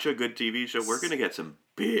 Such a good TV show. We're gonna get some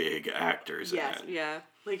big actors Yes. in it. Yeah.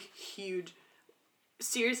 Like, huge.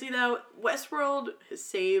 Seriously, though, Westworld has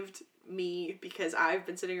saved me because I've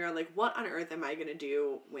been sitting around like, what on earth am I going to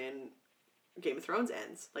do when Game of Thrones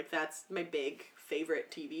ends? Like, that's my big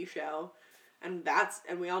favorite TV show. And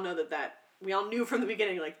we all know that we all knew from the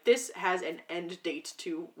beginning, like, this has an end date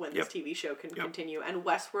to when this TV show can continue. And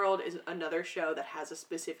Westworld is another show that has a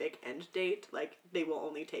specific end date. Like, they will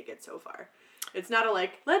only take it so far. It's not a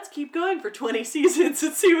like, let's keep going for 20 seasons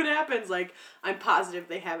and see what happens. Like, I'm positive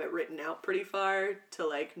they have it written out pretty far to,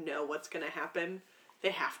 like, know what's going to happen.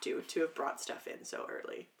 They have to have brought stuff in so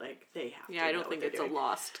early. Like, they have to. Yeah, I know don't what think they're it's doing. a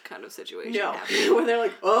Lost kind of situation. No, happening. where they're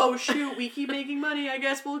like, oh shoot, we keep making money, I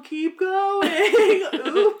guess we'll keep going.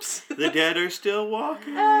 Oops. The dead are still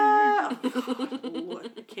walking. I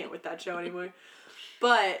can't with that show anymore.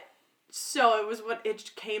 But, so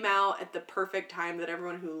it came out at the perfect time that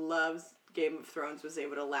everyone who loves Game of Thrones was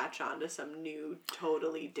able to latch on to some new,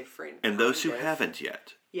 totally different. And those who kind of- haven't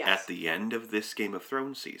yet, Yes. at the end of this Game of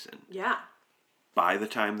Thrones season, Yeah. by the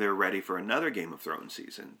time they're ready for another Game of Thrones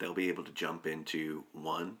season, they'll be able to jump into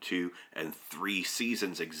 1, 2, and 3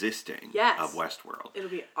 seasons existing Yes. of Westworld. It'll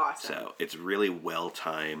be awesome. So it's really well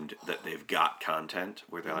timed that they've got content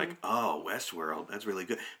where they're like, oh, Westworld, that's really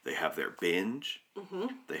good. They have their binge,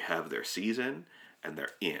 they have their season, and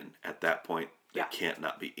they're in. At that point, they Yeah. can't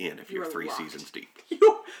not be in if you're You're 3 locked. seasons deep.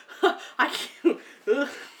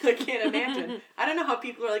 I can't imagine. I don't know how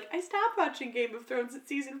people are like, I stopped watching Game of Thrones at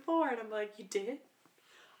season 4, and I'm like, you did?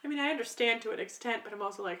 I mean, I understand to an extent, but I'm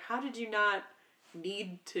also like, how did you not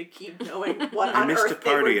need to keep knowing what I on missed a earth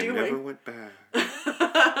they were party and doing? never went back.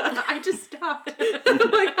 I just stopped. I'm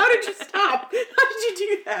like, how did you stop? How did you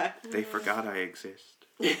do that? They forgot I exist.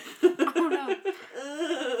 Oh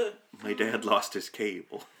no. My dad lost his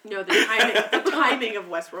cable. No, the timing of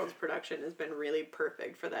Westworld's production has been really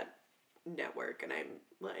perfect for that network, and I'm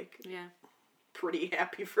like Yeah. pretty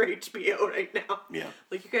happy for HBO right now. Yeah.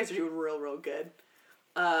 Like, you guys are doing real good.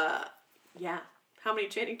 Yeah. How many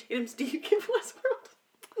Channing Tatums do you give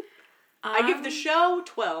Westworld? I give the show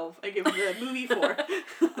 12. I give the movie 4.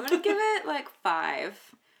 I'm gonna give it like 5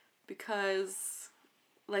 because,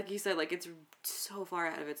 like you said, like it's so far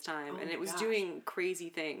ahead of its time, and my it was gosh. doing crazy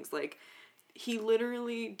things. Like he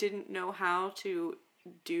literally didn't know how to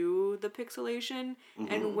do the pixelation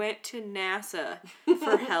and went to NASA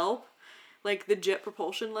for help. Like the Jet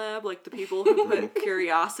Propulsion Lab, like the people who put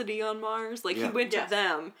Curiosity on Mars, like he Yeah. went to Yes.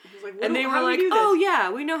 them, was like, and they how were do we like, do this? "Oh yeah,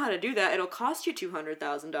 we know how to do that. It'll cost you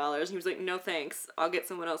 $200,000." And he was like, "No thanks, I'll get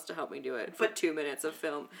someone else to help me do it for But- 2 minutes of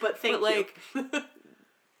film." But thank like, you.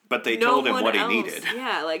 But they no told him one what he else, needed.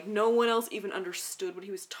 Yeah, like no one else even understood what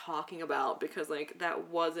he was talking about because like that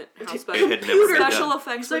wasn't how It special had never been special done.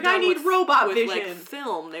 effects He's were like, done "I need with, robot with like vision."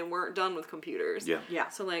 film. They weren't done with computers. Yeah. Yeah.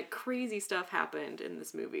 So like crazy stuff happened in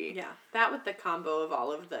this movie. Yeah. That with the combo of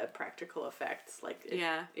all of the practical effects, like,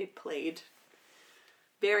 Yeah. it played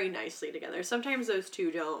very nicely together. Sometimes those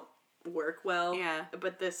two don't work well. Yeah.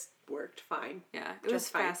 But this worked fine. Yeah, it was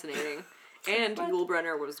Just fine. fascinating. And Yul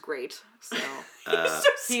Brynner was great. So He's so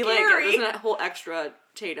he like scary. there's a whole extra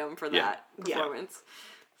Tatum for Yeah. that Yeah. performance.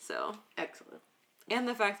 So Excellent. and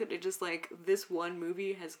the fact that it just like this one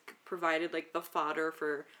movie has provided like the fodder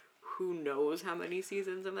for who knows how many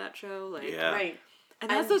seasons of that show. Like Yeah. Right. and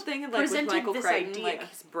that's And the thing like with presented Michael this Crichton, idea. like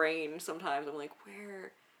his brain sometimes I'm like,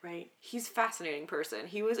 where Right. he's a fascinating person.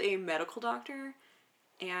 He was a medical doctor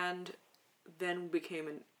and then became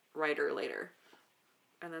a writer later.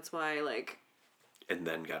 And that's why like And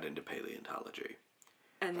then got into paleontology.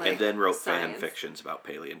 and like And then wrote science. fan fictions about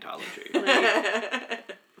paleontology.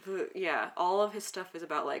 Yeah, all of his stuff is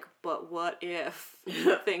about like, but what if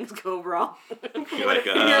things go wrong? You're like,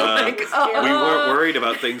 You're like, we weren't worried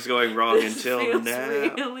about things going wrong this until feels now.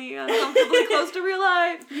 really uncomfortably close to real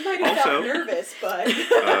life. You might have Also- felt nervous, but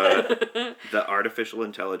The artificial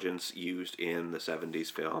intelligence used in the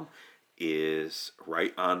 70s film is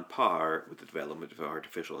right on par with the development of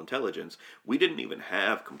artificial intelligence. We didn't even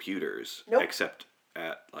have computers Nope. except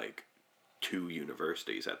at like 2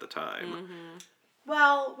 universities at the time.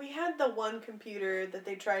 well, we had the one computer that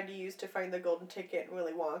they tried to use to find the golden ticket in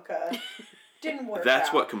Willy Wonka. Didn't work. That's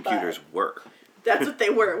out, what computers but were. That's what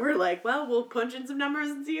they were. We're like, well, we'll punch in some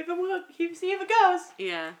numbers and see if it goes.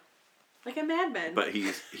 Yeah. Like a madman. But he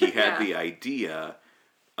had Yeah. the idea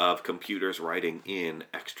of computers writing in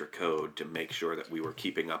extra code to make sure that we were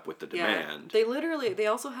keeping up with the demand. Yeah. They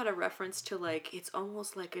also had a reference to like, it's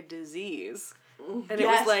almost like a disease. And it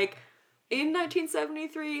Yes. was like, in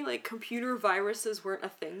 1973, like computer viruses weren't a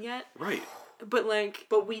thing yet. Right. But like,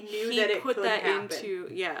 But we knew that it put could that happen. into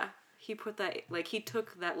he put that like he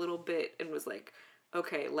took that little bit and was like,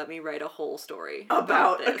 okay, let me write a whole story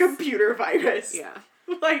about a this. computer virus. Yeah,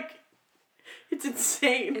 Like, it's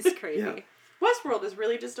insane. it's crazy. Yeah. Westworld is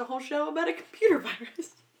really just a whole show about a computer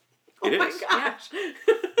virus. Oh It my is. gosh.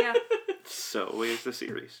 Yeah, So is the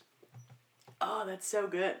series. Oh, that's so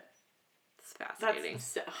good. it's fascinating.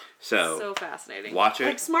 That's so... So, fascinating. watch it.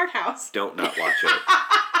 Like Smart House. Don't not watch it.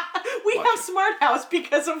 We Watch have it. Smart House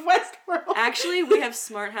because of Westworld. Actually, we have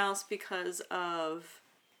Smart House because of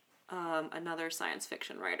another science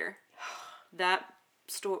fiction writer. That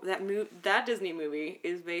Disney movie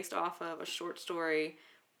is based off of a short story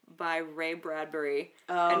by Ray Bradbury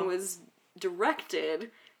and was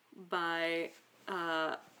directed by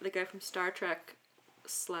the guy from Star Trek /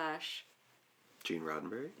 Gene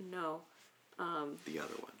Roddenberry? no, The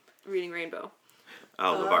other one. Reading Rainbow.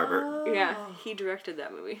 Oh, LeVar Burton. Yeah, he directed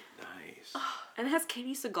that movie. Nice. And it has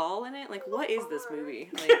Katie Sagal in it. Like, what is this movie?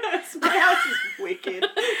 Like, My house is wicked.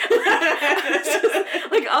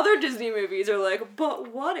 like other Disney movies are like,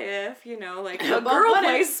 but what if, you know, like a But girl what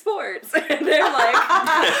plays sports, and they're like,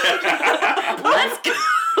 let's go.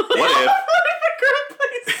 What if Girl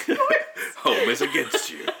plays sports. home is against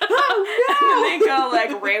you? And they go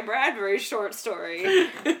like Ray Bradbury short story.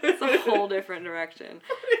 It's a whole different direction.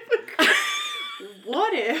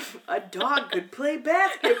 What if a dog could play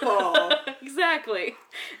basketball? Exactly.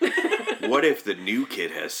 What if the new kid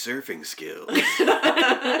has surfing skills?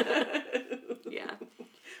 Yeah.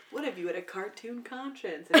 What if you had a cartoon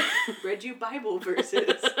conscience and read you Bible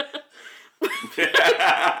verses?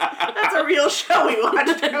 That's a real show we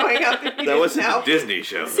watched growing up. That wasn't a Disney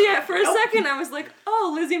show. See, for a second, I was like,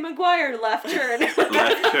 oh, Lizzie McGuire, left turn. Left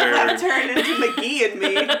turn. Turned into McGee and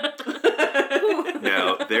me.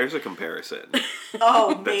 Now, there's a comparison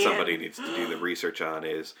Oh, that man. somebody needs to do the research on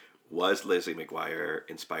is, was Lizzie McGuire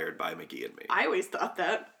inspired by McGee and Me? I always thought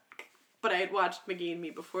that. But I had watched McGee and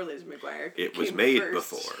Me before Lizzie McGuire. It was came made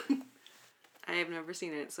first. before. I have never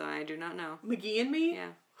seen it, so I do not know. McGee and Me? Yeah.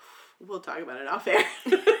 We'll talk about it off air.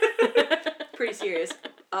 Pretty serious.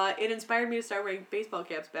 It inspired me to start wearing baseball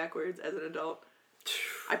caps backwards as an adult.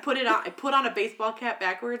 I put it on. I put on a baseball cap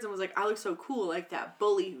backwards and was like, I look so cool, like that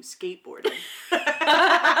bully who skateboarded.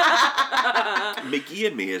 McGee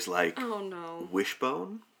and Me is like Oh, no.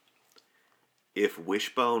 Wishbone. If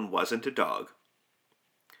Wishbone wasn't a dog,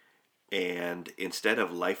 and instead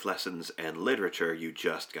of life lessons and literature, you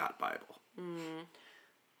just got Bible.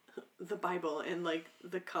 The Bible and like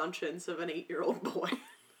the conscience of an 8-year-old boy.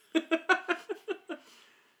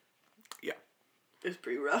 Yeah. It was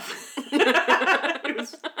pretty rough.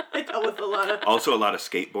 I dealt with a lot of. Also, a lot of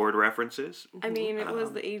skateboard references. I mean, it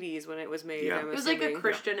was the 80s when it was made. Yeah. I'm It was like a assuming.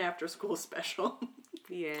 Christian after-school special.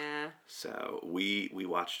 Yeah. So we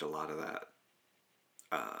watched a lot of that.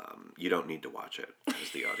 You don't need to watch it as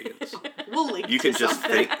the audience. We'll link You to can just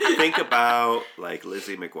something. think about like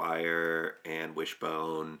Lizzie McGuire and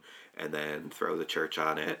Wishbone, and then throw the church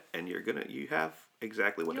on it, and you have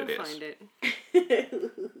exactly what You'll it is. find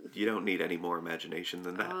it. You don't need any more imagination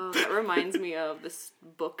than that. Oh, that reminds me of this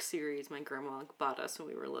book series my grandma bought us when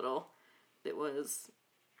we were little. It was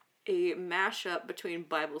a mashup between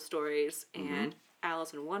Bible stories and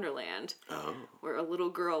Alice in Wonderland, Oh. where a little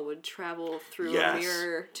girl would travel through Yes. a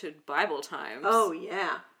mirror to Bible times. Oh,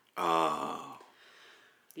 yeah. Oh.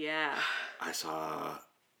 Yeah. I saw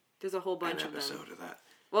There's a whole an bunch of them. episode of that.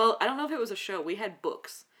 Well, I don't know if it was a show. We had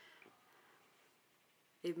books.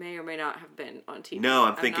 It may or may not have been on TV. No,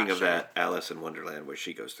 I'm thinking not of sure. that Alice in Wonderland where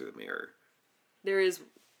she goes through the mirror. There is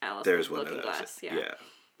Alice There's with one of Looking those. Glass. Yeah. Yeah.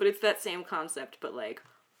 But it's that same concept, but like,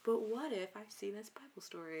 but what if I've seen this Bible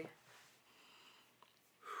story?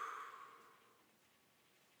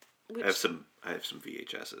 Which, I have some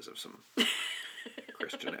VHSs of some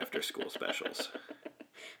Christian after school specials.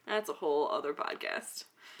 that's a whole other podcast.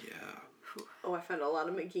 Yeah. Oh, I found a lot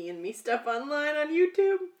of McGee and Me stuff online on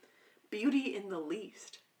YouTube. Beauty in the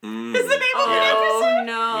Least. Mm. Is the name of the Oh episode?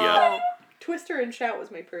 no! Yeah. Twister and Shout was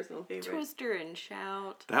my personal favorite. Twister and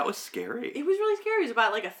Shout. That was scary. It was really scary. It was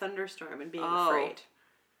about like a thunderstorm and being Oh. afraid.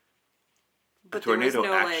 A But there was tornado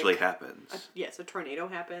no, actually like- happens. Yes, a tornado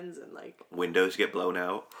happens and like Windows get blown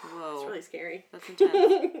out, Whoa, it's really scary. that's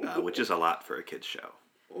intense. which is a lot for a kid's show.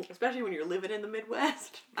 Especially when you're living in the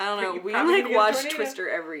Midwest. I don't know. You're We probably like gonna get a watched tornado. Twister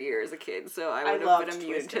every year as a kid, so I would have loved been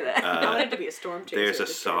immune Twister. to that. I wanted to be a storm chaser. There's a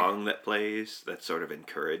this song that plays that's sort of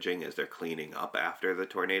encouraging as they're cleaning up after the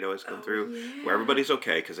tornado has come Oh, through, where everybody's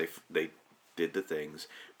okay because they did the things,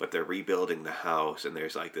 but they're rebuilding the house, and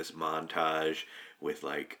there's like this montage with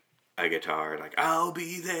like a guitar, like "I'll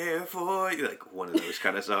be there for you," like one of those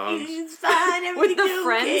kind of songs. It's fine, With everything's the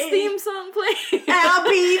Friends okay. theme song playing. I'll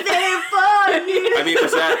be there for you. I mean,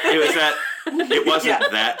 it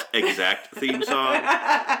wasn't that exact theme song,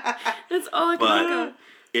 That's all I can think but of.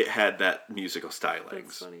 it had that musical That's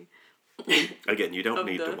stylings. funny. Again, you don't Of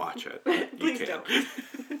need the- to watch it. You Please can.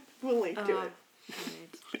 don't. We'll link to it.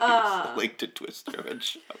 Link to Twister and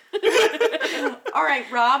Shout. All right,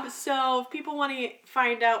 Rob. So if people want to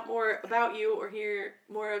find out more about you or hear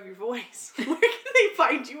more of your voice, where can they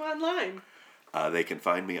find you online? They can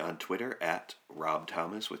find me on Twitter at Rob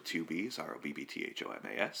Thomas with 2 B's,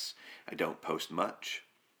 ROBBTHOMAS. I don't post much.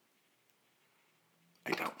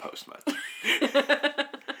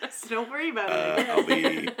 So don't worry about it. I'll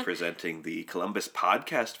be presenting the Columbus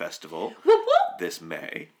Podcast Festival this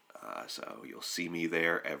May. So you'll see me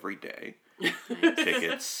there every day.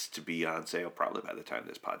 Tickets to be on sale probably by the time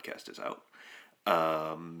this podcast is out.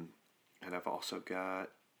 And I've also got,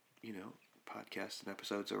 podcasts and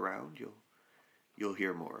episodes around. You'll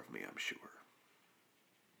hear more of me, I'm sure.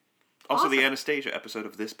 Also, the Awesome. Anastasia episode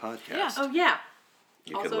of this podcast. Yeah. Oh yeah,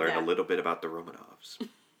 You can also learn that. a little bit about the Romanovs.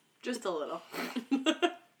 just a little.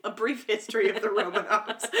 A brief history of the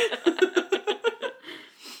Romanovs.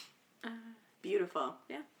 Beautiful.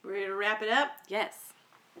 Yeah. Ready to wrap it up? Yes.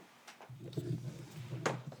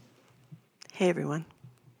 Hey everyone,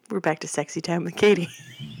 we're back to Sexy Time with Katie.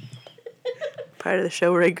 Part of the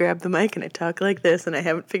show where I grab the mic and I talk like this, and I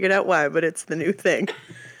haven't figured out why, but it's the new thing.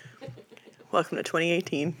 Welcome to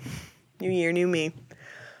 2018. New year, new me.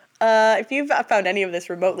 If you've found any of this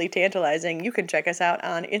remotely tantalizing, you can check us out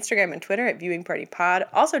on Instagram and Twitter at Viewing Party Pod.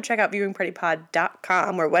 Also check out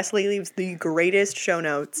viewingpartypod.com, where Wesley leaves the greatest show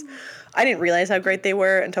notes. I didn't realize how great they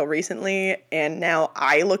were until recently, and now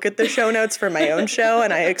I look at the show notes for my own show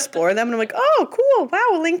and I explore them, and I'm like, oh, cool,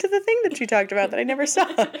 wow, a link to the thing that you talked about that I never saw.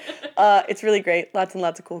 It's really great. Lots and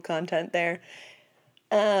lots of cool content there.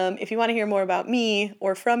 If you want to hear more about me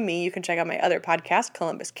or from me, you can check out my other podcast,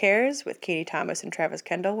 Columbus Cares, with Katie Thomas and Travis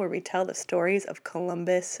Kendall, where we tell the stories of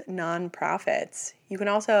Columbus nonprofits. You can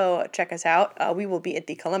also check us out. We will be at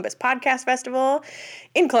the Columbus Podcast Festival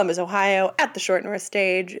in Columbus, Ohio, at the Short North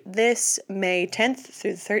Stage this May 10th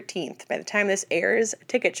through the 13th. By the time this airs,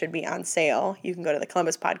 tickets should be on sale. You can go to the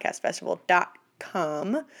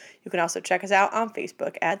ColumbusPodcastFestival.com. You can also check us out on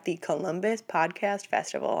Facebook at the Columbus Podcast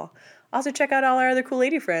Festival. Also, check out all our other cool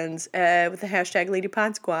lady friends with the hashtag Lady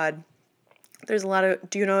Pod Squad. There's a lot of...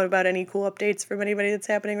 Do you know about any cool updates from anybody that's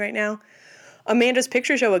happening right now? Amanda's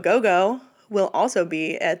Picture Show, A Go-Go, will also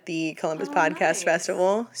be at the Columbus Podcast nice.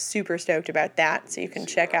 Festival. Super stoked about that, so you can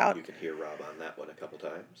check out... You can hear Rob on that one a couple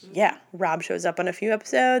times. Yeah, Rob shows up on a few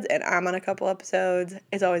episodes, and I'm on a couple episodes.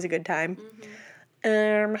 It's always a good time.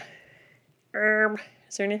 Is there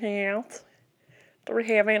anything else? Do we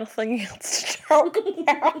have anything else to talk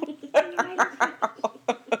about? Is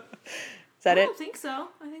that I it? don't think so.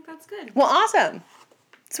 I think that's good. Well, awesome.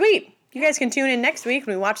 Sweet. You guys can tune in next week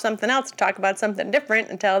when we watch something else and talk about something different.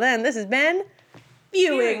 Until then, this has been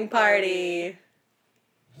Viewing Party.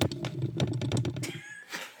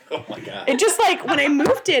 Oh my god. It just when I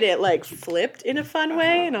moved it flipped in a fun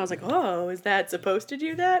way, and I was like, oh, is that supposed to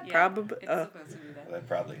do that? Probably. It's supposed to do that. That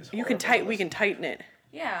probably is You can we can tighten it.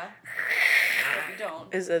 Yeah. But we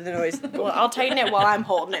don't. Is the noise? Well, I'll tighten it while I'm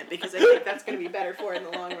holding it because I think that's going to be better for it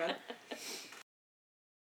in the long run.